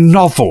epistolary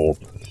novel.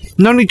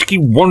 No need to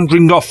keep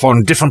wandering off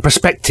on different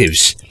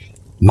perspectives.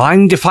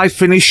 Mind if I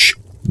finish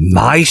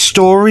my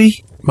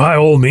story? By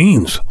all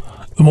means.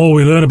 The more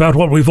we learn about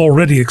what we've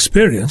already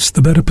experienced,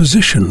 the better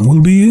position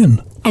we'll be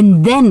in.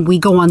 And then we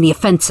go on the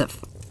offensive.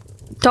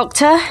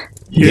 Doctor?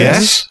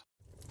 Yes?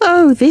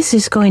 Oh, this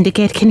is going to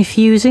get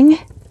confusing.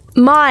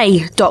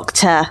 My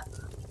doctor.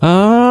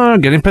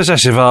 Getting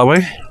possessive, are we?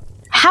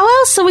 How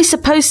else are we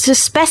supposed to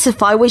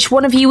specify which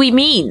one of you we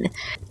mean?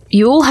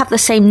 You all have the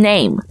same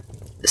name.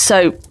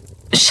 So,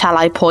 shall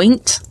I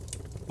point?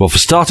 Well, for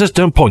starters,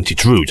 don't point,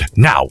 it's rude.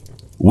 Now,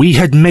 we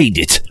had made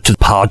it to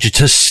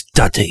Pargeter's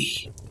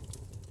study.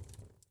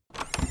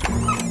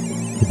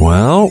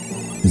 Well,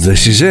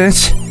 this is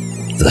it.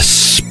 The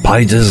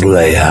spider's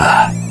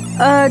lair.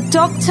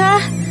 Doctor?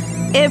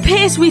 It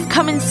appears we've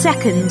come in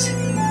second.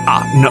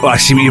 No, I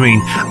see what you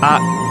mean.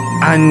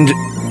 And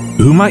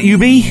who might you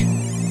be?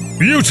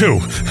 You two,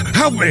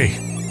 help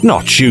me!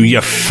 Not you, you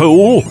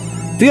fool!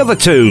 The other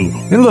two,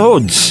 in the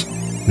hoods.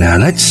 Now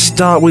let's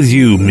start with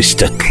you,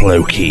 Mr.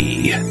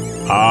 Clokey.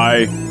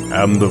 I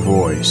am the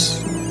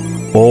voice.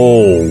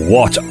 Oh,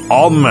 what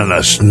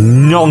ominous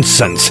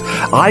nonsense!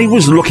 I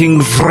was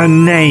looking for a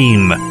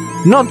name.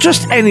 Not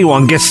just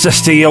anyone gets to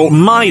steal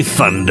my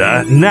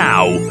thunder.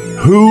 Now,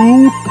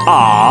 who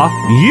are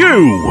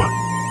you?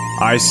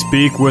 I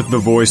speak with the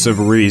voice of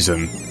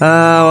reason.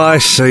 Oh, I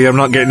see. I'm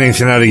not getting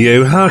anything out of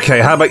you. Okay,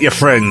 how about your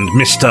friend,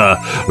 Mr.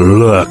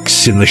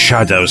 Lurks in the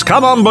Shadows?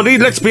 Come on, buddy,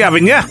 let's be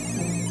having ya.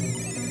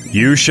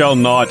 You shall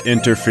not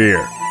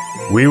interfere.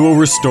 We will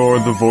restore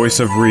the voice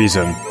of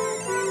reason.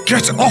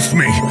 Get off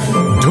me!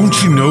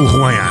 Don't you know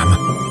who I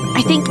am?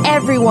 I think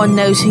everyone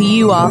knows who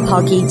you are,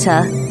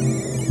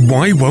 Pargita.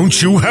 Why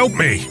won't you help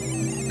me?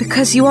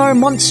 Because you are a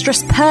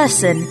monstrous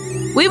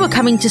person. We were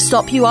coming to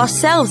stop you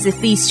ourselves if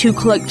these two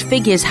cloaked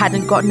figures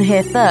hadn't gotten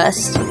here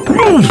first.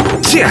 Oh,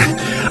 dear!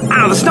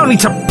 There's no need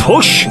to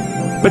push.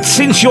 But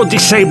since you're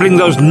disabling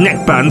those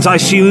neckbands, I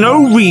see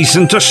no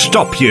reason to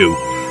stop you.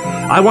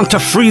 I want to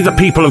free the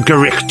people of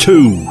Garrick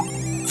too.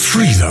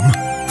 Free them?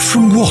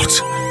 From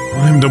what?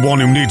 I'm the one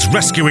who needs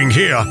rescuing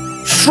here.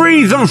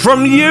 Free them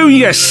from you,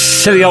 you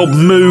silly old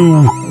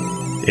moo!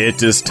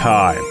 It is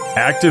time.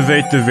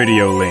 Activate the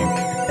video link.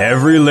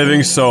 Every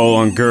living soul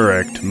on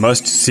Guricht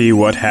must see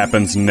what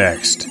happens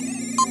next.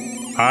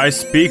 I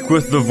speak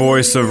with the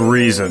voice of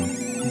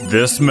reason.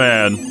 This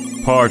man,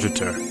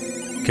 Pargeter,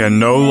 can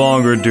no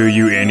longer do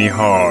you any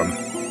harm.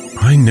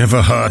 I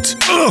never hurt.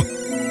 Ugh!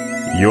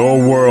 Your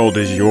world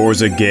is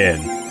yours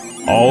again.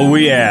 All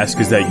we ask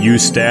is that you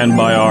stand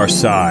by our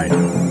side.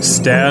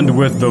 Stand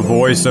with the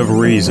voice of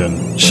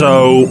reason.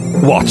 So,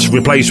 what?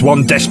 Replace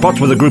one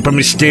despot with a group of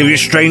mysterious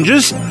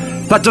strangers?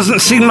 That doesn't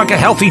seem like a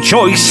healthy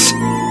choice.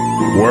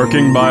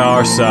 Working by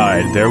our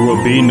side, there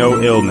will be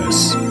no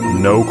illness,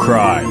 no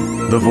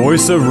crime. The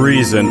voice of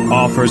reason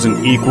offers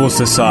an equal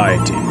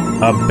society,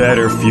 a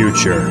better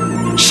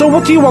future. So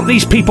what do you want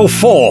these people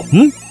for,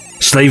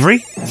 Slavery?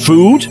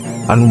 Food?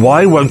 And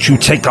why won't you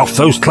take off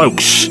those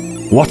cloaks?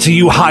 What are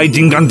you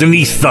hiding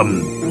underneath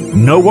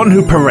them? No one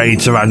who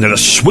parades around in a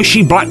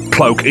swishy black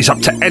cloak is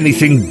up to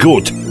anything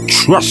good.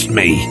 Trust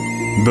me.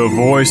 The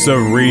voice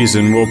of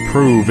reason will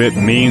prove it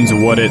means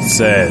what it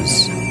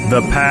says.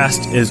 The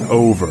past is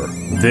over.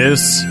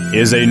 This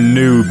is a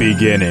new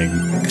beginning.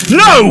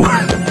 No!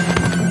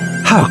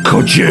 How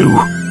could you?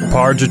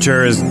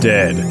 Pargeter is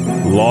dead.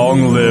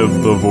 Long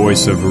live the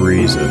voice of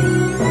reason.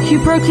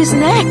 You broke his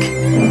neck.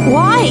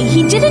 Why?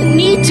 He didn't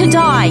need to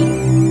die.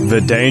 The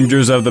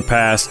dangers of the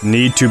past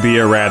need to be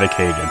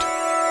eradicated.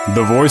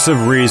 The voice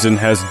of reason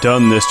has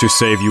done this to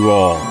save you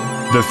all.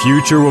 The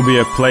future will be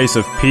a place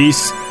of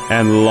peace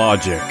and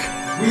logic.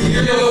 We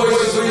hear the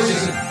voice of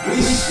reason.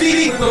 We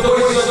speak the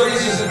voice of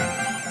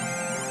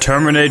reason.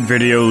 Terminate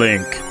video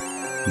link.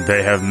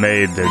 They have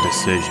made their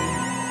decision.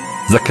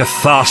 The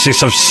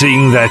catharsis of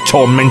seeing their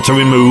tormentor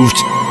removed.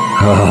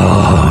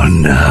 Oh,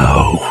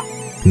 no.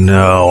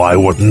 No, I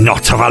would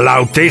not have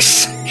allowed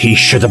this. He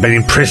should have been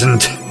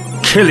imprisoned.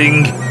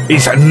 Killing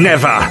is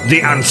never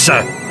the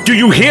answer. Do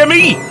you hear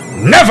me?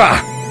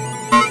 Never!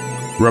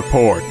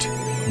 Report.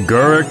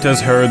 Guricht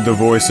has heard the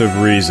voice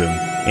of reason.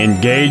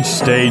 Engage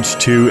Stage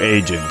 2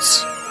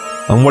 agents.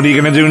 And what are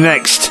you going to do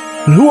next?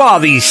 And who are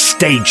these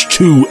Stage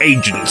 2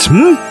 agents,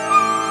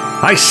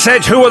 I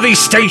said, who are these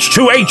Stage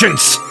 2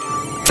 agents?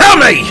 Tell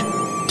me!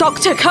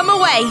 Doctor, come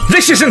away!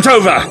 This isn't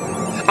over!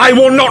 I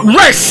will not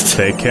rest!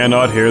 They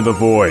cannot hear the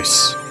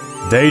voice.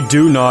 They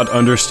do not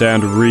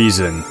understand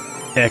reason.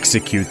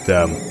 Execute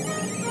them.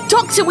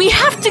 Doctor, we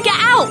have to get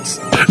out!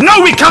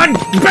 No, we can't!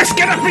 Best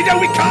get off me! No,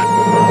 we can't!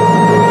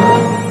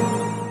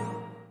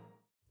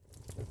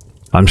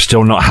 I'm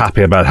still not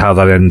happy about how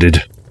that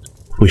ended.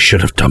 We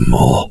should have done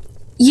more.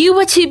 You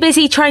were too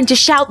busy trying to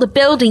shout the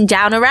building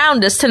down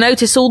around us to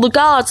notice all the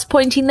guards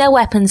pointing their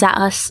weapons at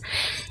us.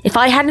 If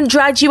I hadn't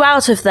dragged you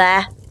out of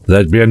there...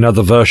 There'd be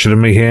another version of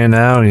me here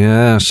now,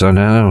 yes, I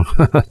know.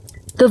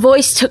 The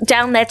voice took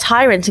down their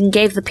tyrant and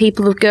gave the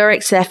people of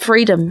Guricht their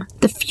freedom.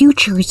 The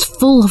future is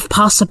full of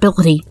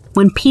possibility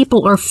when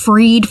people are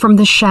freed from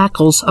the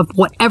shackles of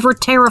whatever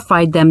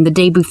terrified them the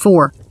day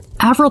before.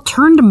 Avril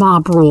turned to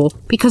mob rule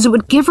because it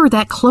would give her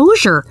that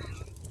closure,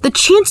 the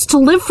chance to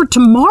live for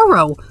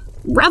tomorrow,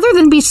 rather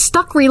than be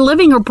stuck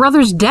reliving her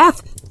brother's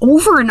death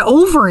over and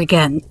over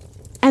again.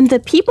 And the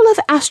people of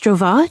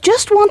Astrovar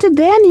just wanted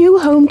their new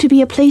home to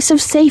be a place of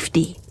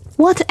safety,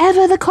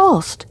 whatever the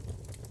cost.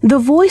 The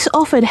voice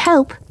offered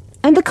help,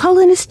 and the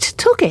colonists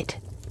took it.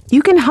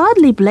 You can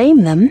hardly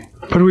blame them.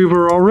 But we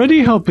were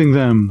already helping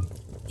them.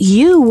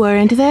 You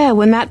weren't there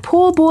when that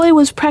poor boy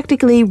was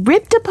practically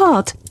ripped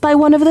apart by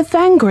one of the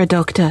Thangra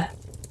Doctor.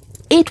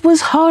 It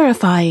was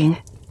horrifying.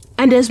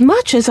 And as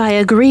much as I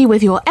agree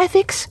with your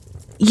ethics,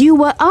 you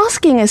were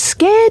asking a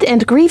scared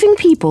and grieving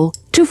people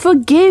to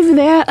forgive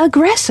their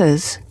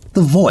aggressors.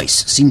 The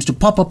voice seems to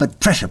pop up at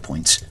pressure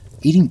points,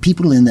 aiding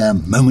people in their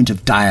moment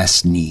of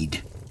direst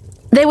need.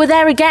 They were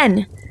there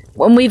again,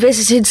 when we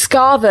visited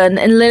Scarvern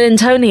and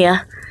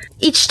Lilintonia.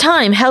 Each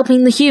time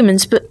helping the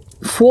humans, but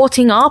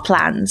thwarting our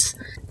plans.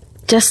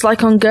 Just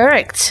like on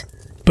Guricht.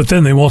 But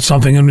then they want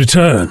something in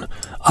return.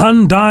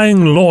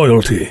 Undying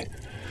loyalty.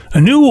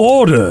 A new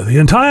order, the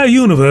entire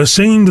universe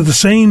singing to the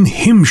same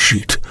hymn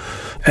sheet.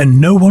 And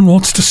no one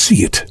wants to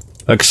see it.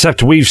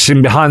 Except we've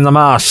seen behind the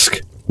mask.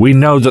 We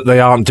know that they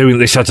aren't doing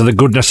this out of the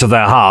goodness of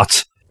their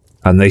heart.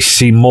 And they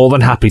seem more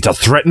than happy to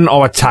threaten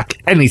or attack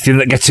anything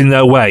that gets in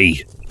their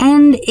way.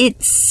 And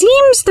it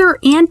seems their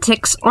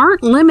antics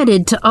aren't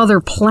limited to other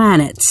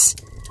planets.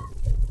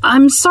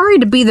 I'm sorry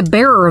to be the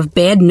bearer of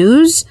bad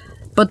news,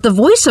 but the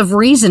voice of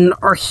reason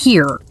are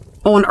here,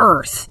 on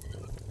Earth.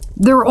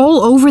 They're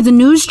all over the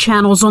news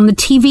channels, on the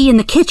TV in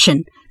the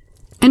kitchen.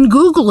 And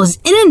Google is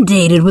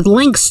inundated with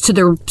links to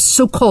their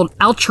so-called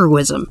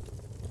altruism.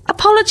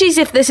 Apologies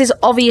if this is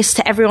obvious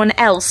to everyone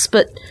else,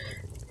 but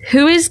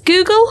who is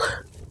Google?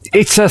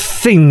 It's a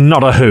thing,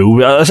 not a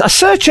who. A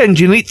search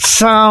engine,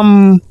 it's,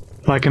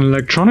 like an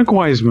electronic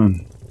wise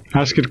man.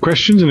 Ask it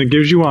questions and it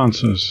gives you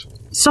answers.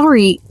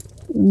 Sorry,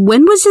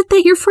 when was it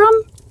that you're from?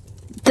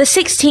 The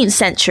 16th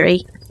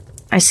century.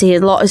 I see a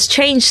lot has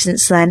changed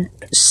since then.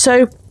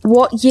 So,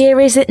 what year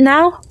is it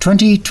now?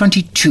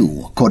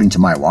 2022, according to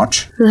my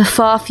watch. The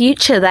far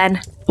future,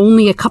 then.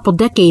 Only a couple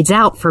decades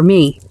out for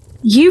me.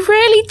 You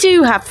really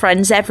do have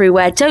friends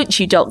everywhere, don't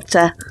you,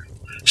 Doctor?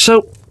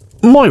 So,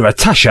 Moira,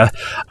 Tasha,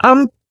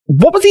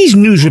 what were these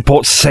news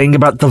reports saying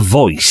about the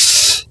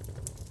voice?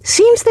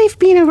 Seems they've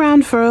been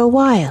around for a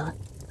while.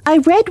 I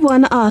read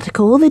one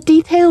article that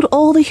detailed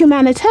all the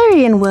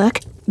humanitarian work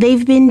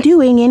they've been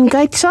doing in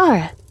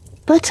Gaitsara,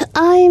 but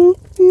I'm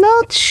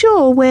not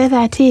sure where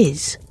that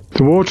is.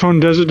 The war-torn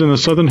desert in the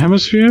southern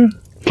hemisphere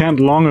can't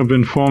long have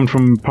been formed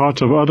from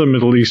parts of other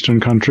Middle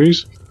Eastern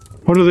countries.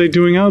 What are they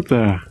doing out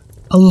there?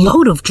 A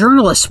load of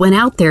journalists went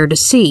out there to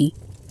see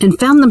and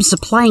found them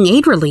supplying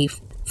aid relief.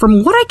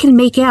 From what I can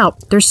make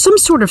out, there's some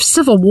sort of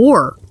civil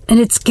war, and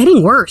it's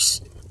getting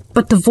worse.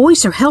 But the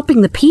Voice are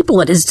helping the people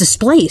it has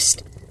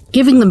displaced,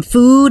 giving them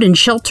food and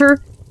shelter,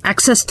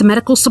 access to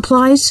medical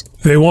supplies.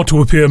 They want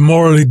to appear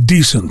morally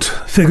decent,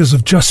 figures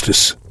of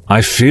justice.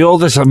 I feel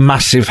there's a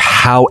massive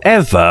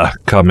however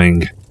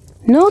coming.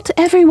 Not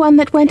everyone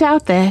that went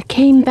out there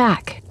came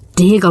back.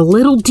 Dig a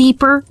little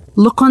deeper,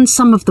 look on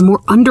some of the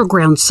more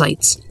underground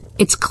sites.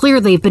 It's clear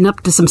they've been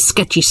up to some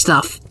sketchy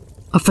stuff.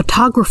 A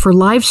photographer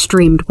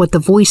live-streamed what the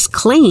Voice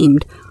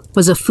claimed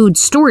was a food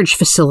storage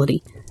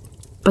facility.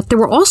 But there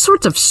were all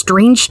sorts of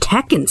strange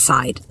tech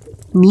inside.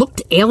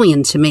 Looked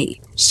alien to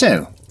me.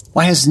 So,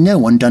 why has no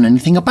one done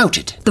anything about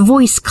it? The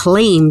Voice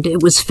claimed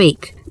it was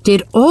fake.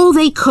 Did all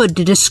they could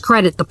to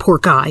discredit the poor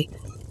guy.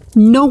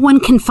 No one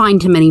can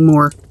find him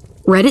anymore.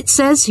 Reddit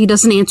says he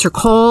doesn't answer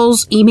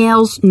calls,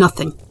 emails,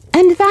 nothing.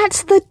 And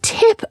that's the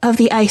tip of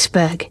the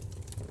iceberg.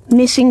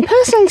 Missing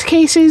persons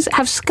cases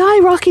have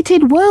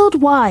skyrocketed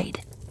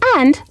worldwide.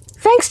 And,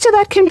 thanks to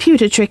that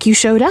computer trick you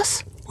showed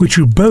us. Which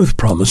you both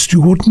promised you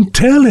wouldn't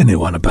tell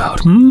anyone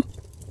about,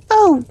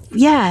 Oh,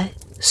 yeah.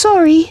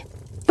 Sorry.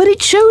 But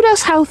it showed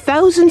us how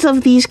thousands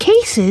of these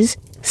cases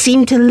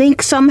seem to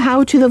link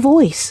somehow to the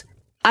Voice.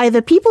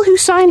 Either people who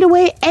signed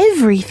away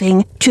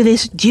everything to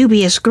this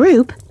dubious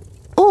group,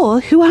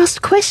 or who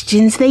asked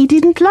questions they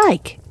didn't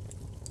like.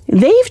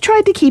 They've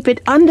tried to keep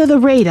it under the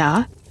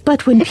radar,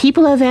 but when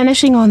people are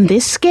vanishing on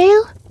this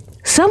scale,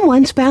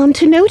 someone's bound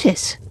to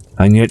notice.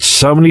 And yet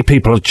so many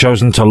people have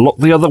chosen to look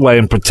the other way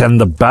and pretend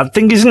the bad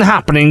thing isn't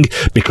happening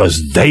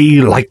because they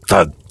like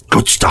the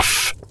good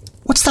stuff.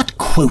 What's that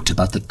quote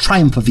about the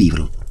triumph of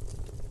evil?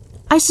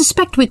 I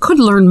suspect we could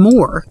learn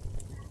more,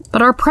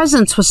 but our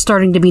presence was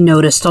starting to be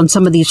noticed on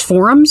some of these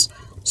forums,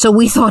 so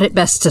we thought it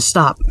best to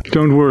stop.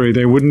 Don't worry,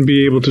 they wouldn't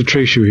be able to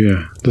trace you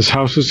here. This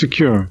house is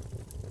secure.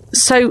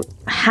 So,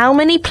 how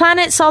many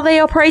planets are they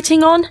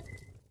operating on?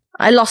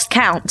 I lost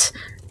count.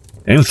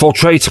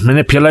 Infiltrate,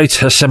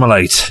 manipulate,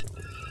 assimilate.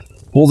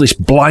 All this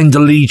blind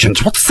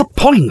allegiance, what's the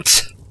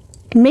point?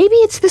 Maybe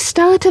it's the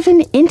start of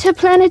an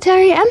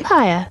interplanetary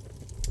empire.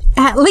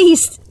 At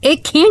least,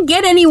 it can't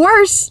get any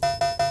worse.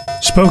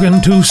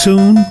 Spoken too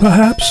soon,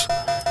 perhaps?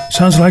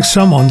 Sounds like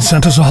someone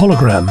sent us a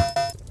hologram.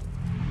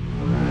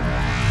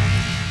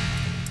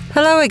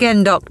 Hello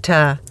again,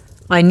 Doctor.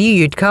 I knew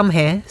you'd come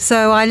here,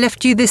 so I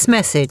left you this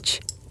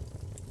message.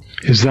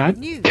 Is that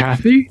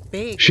Kathy?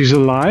 She's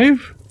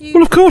alive?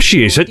 Well, of course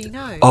she is.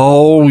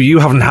 Oh, you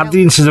haven't had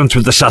the incident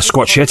with the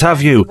Sasquatch yet,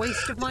 have you?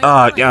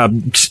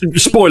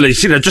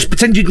 Spoilers, just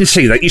pretend you didn't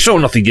see that. You saw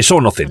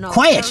nothing.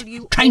 Quiet!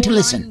 Trying to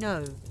listen.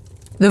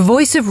 The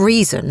Voice of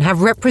Reason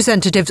have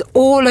representatives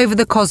all over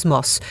the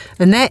cosmos,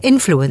 and their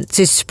influence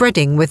is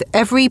spreading with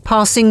every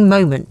passing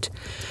moment.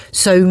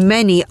 So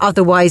many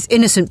otherwise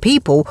innocent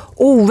people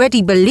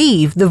already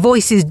believe the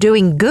Voice is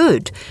doing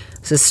good,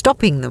 so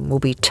stopping them will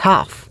be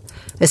tough.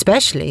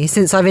 Especially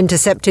since I've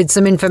intercepted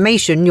some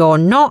information you're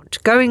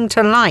not going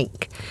to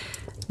like.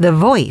 The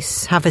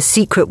Voice have a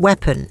secret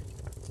weapon.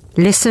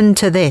 Listen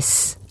to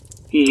this.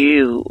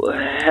 You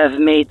have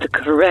made the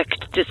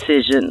correct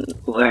decision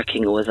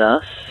working with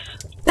us.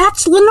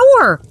 That's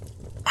Lenore!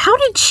 How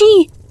did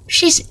she...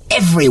 She's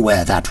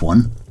everywhere, that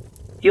one.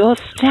 Your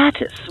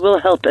status will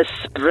help us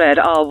spread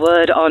our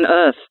word on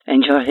Earth,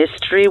 and your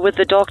history with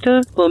the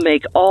Doctor will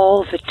make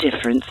all the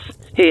difference.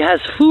 He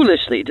has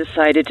foolishly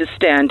decided to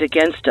stand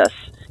against us.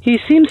 He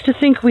seems to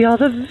think we are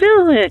the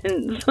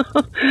villains.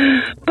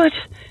 But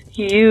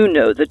you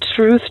know the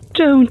truth,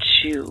 don't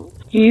you?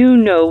 You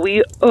know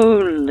we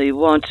only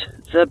want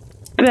the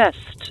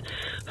best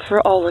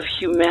for all of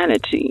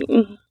humanity.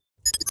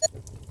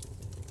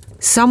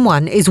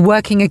 Someone is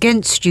working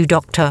against you,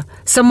 Doctor.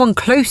 Someone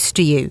close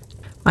to you.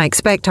 I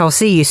expect I'll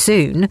see you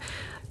soon.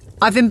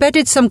 I've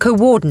embedded some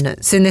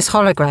coordinates in this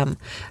hologram.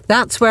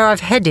 That's where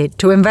I've headed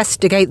to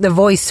investigate the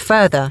Voice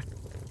further.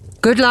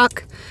 Good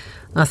luck.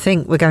 I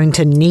think we're going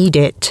to need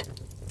it.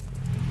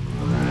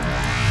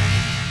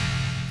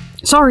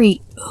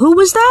 Sorry, who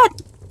was that?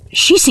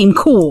 She seemed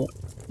cool.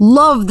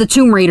 Love the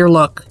Tomb Raider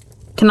look.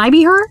 Can I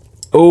be her?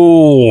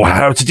 Oh,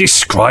 how to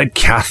describe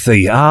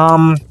Kathy?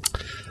 I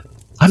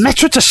met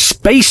her at a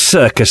space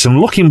circus, and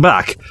looking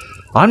back,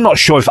 I'm not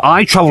sure if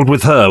I travelled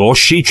with her or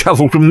she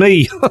travelled with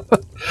me.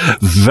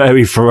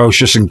 Very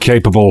ferocious and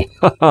capable.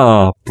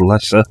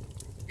 Bless her.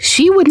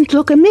 She wouldn't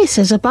look amiss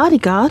as a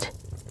bodyguard.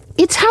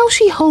 It's how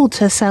she holds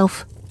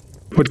herself.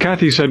 What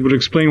Kathy said would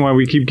explain why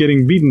we keep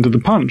getting beaten to the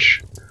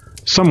punch.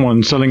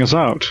 Someone selling us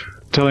out,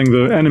 telling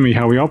the enemy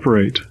how we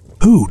operate.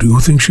 Who do you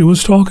think she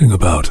was talking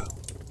about?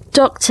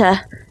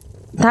 Doctor,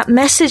 that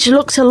message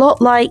looked a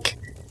lot like...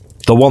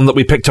 The one that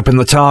we picked up in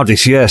the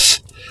TARDIS,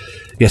 yes.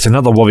 Yet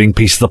another worrying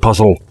piece of the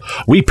puzzle.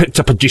 We picked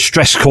up a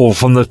distress call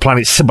from the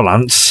planet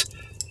Sibilance,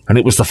 and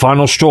it was the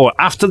final straw.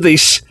 After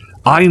this,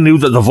 I knew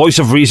that the voice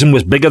of reason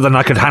was bigger than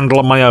I could handle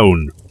on my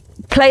own.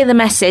 Play the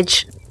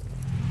message.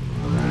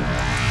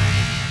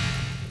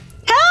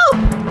 Help!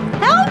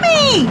 Help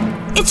me!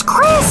 It's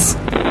Chris!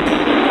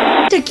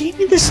 They gave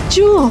me this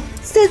jewel.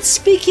 Said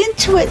speak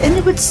into it and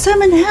it would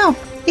summon help.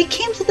 It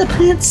came to the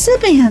planet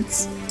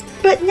Sibiance.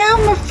 But now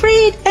I'm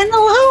afraid and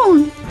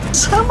alone.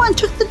 Someone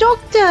took the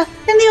doctor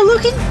and they're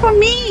looking for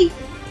me.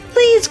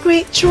 Please,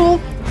 Great Troll,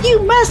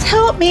 you must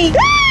help me.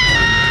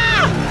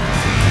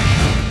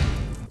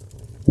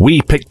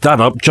 We picked that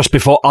up just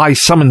before I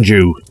summoned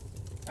you.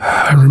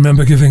 I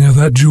remember giving her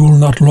that jewel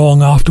not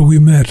long after we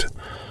met.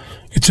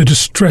 It's a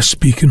distress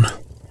beacon.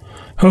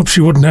 Hope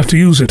she wouldn't have to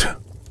use it.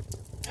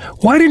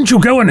 Why didn't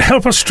you go and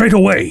help us straight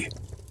away?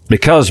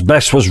 Because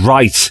Bess was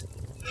right.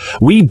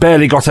 We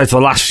barely got out of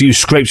the last few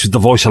scrapes with the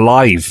voice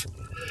alive.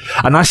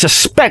 And I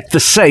suspect the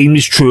same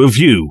is true of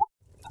you.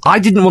 I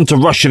didn't want to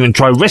rush in and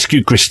try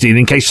rescue Christine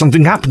in case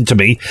something happened to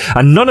me,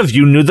 and none of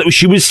you knew that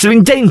she was still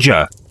in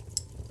danger.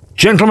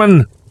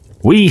 Gentlemen,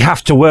 we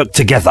have to work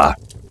together.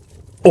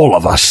 All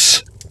of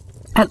us.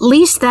 At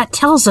least that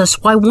tells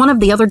us why one of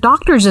the other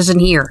doctors isn't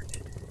here.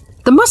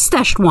 The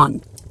mustached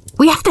one.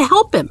 We have to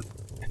help him.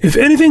 If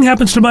anything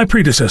happens to my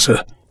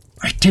predecessor...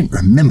 I didn't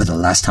remember the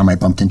last time I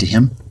bumped into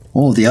him.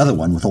 Or the other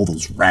one with all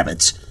those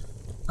rabbits.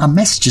 Our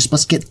messages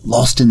must get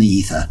lost in the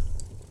ether.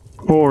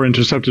 Or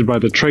intercepted by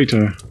the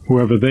traitor,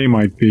 whoever they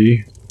might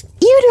be.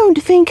 You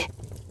don't think...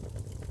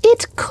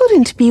 It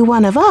couldn't be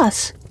one of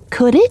us,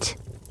 could it?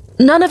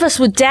 None of us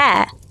would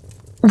dare.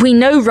 We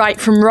know right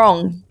from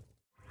wrong.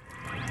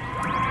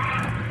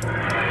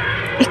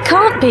 It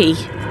can't be.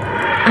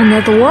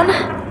 Another one?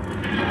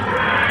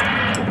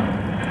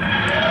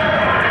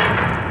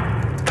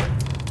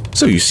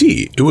 So you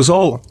see, it was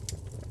all...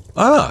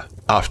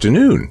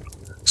 afternoon.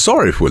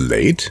 Sorry if we're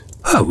late.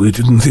 We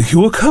didn't think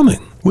you were coming.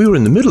 We were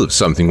in the middle of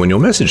something when your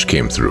message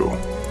came through.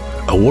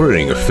 A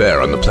worrying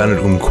affair on the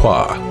planet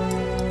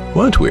Umqua.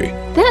 Weren't we?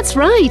 That's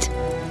right.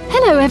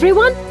 Hello,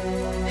 everyone.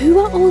 Who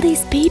are all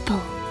these people?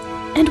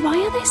 And why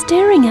are they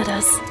staring at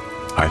us?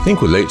 I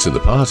think we're late to the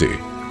party.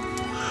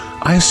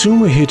 I assume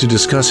we're here to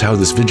discuss how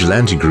this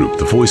vigilante group,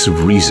 the Voice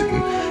of Reason,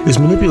 is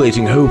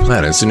manipulating whole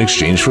planets in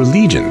exchange for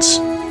allegiance.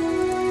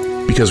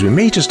 Because we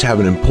may just have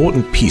an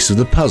important piece of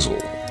the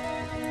puzzle.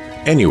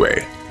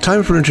 Anyway,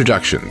 time for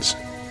introductions.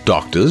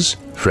 Doctors,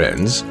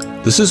 friends,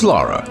 this is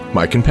Lara,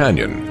 my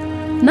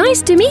companion.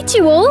 Nice to meet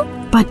you all.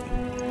 But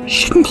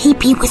shouldn't he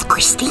be with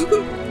Christine?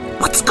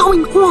 What's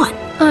going on?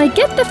 I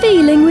get the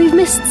feeling we've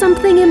missed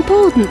something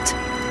important.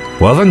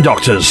 Well then,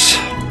 doctors.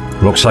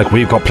 Looks like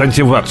we've got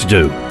plenty of work to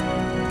do.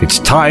 It's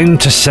time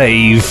to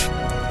save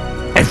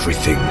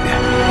everything.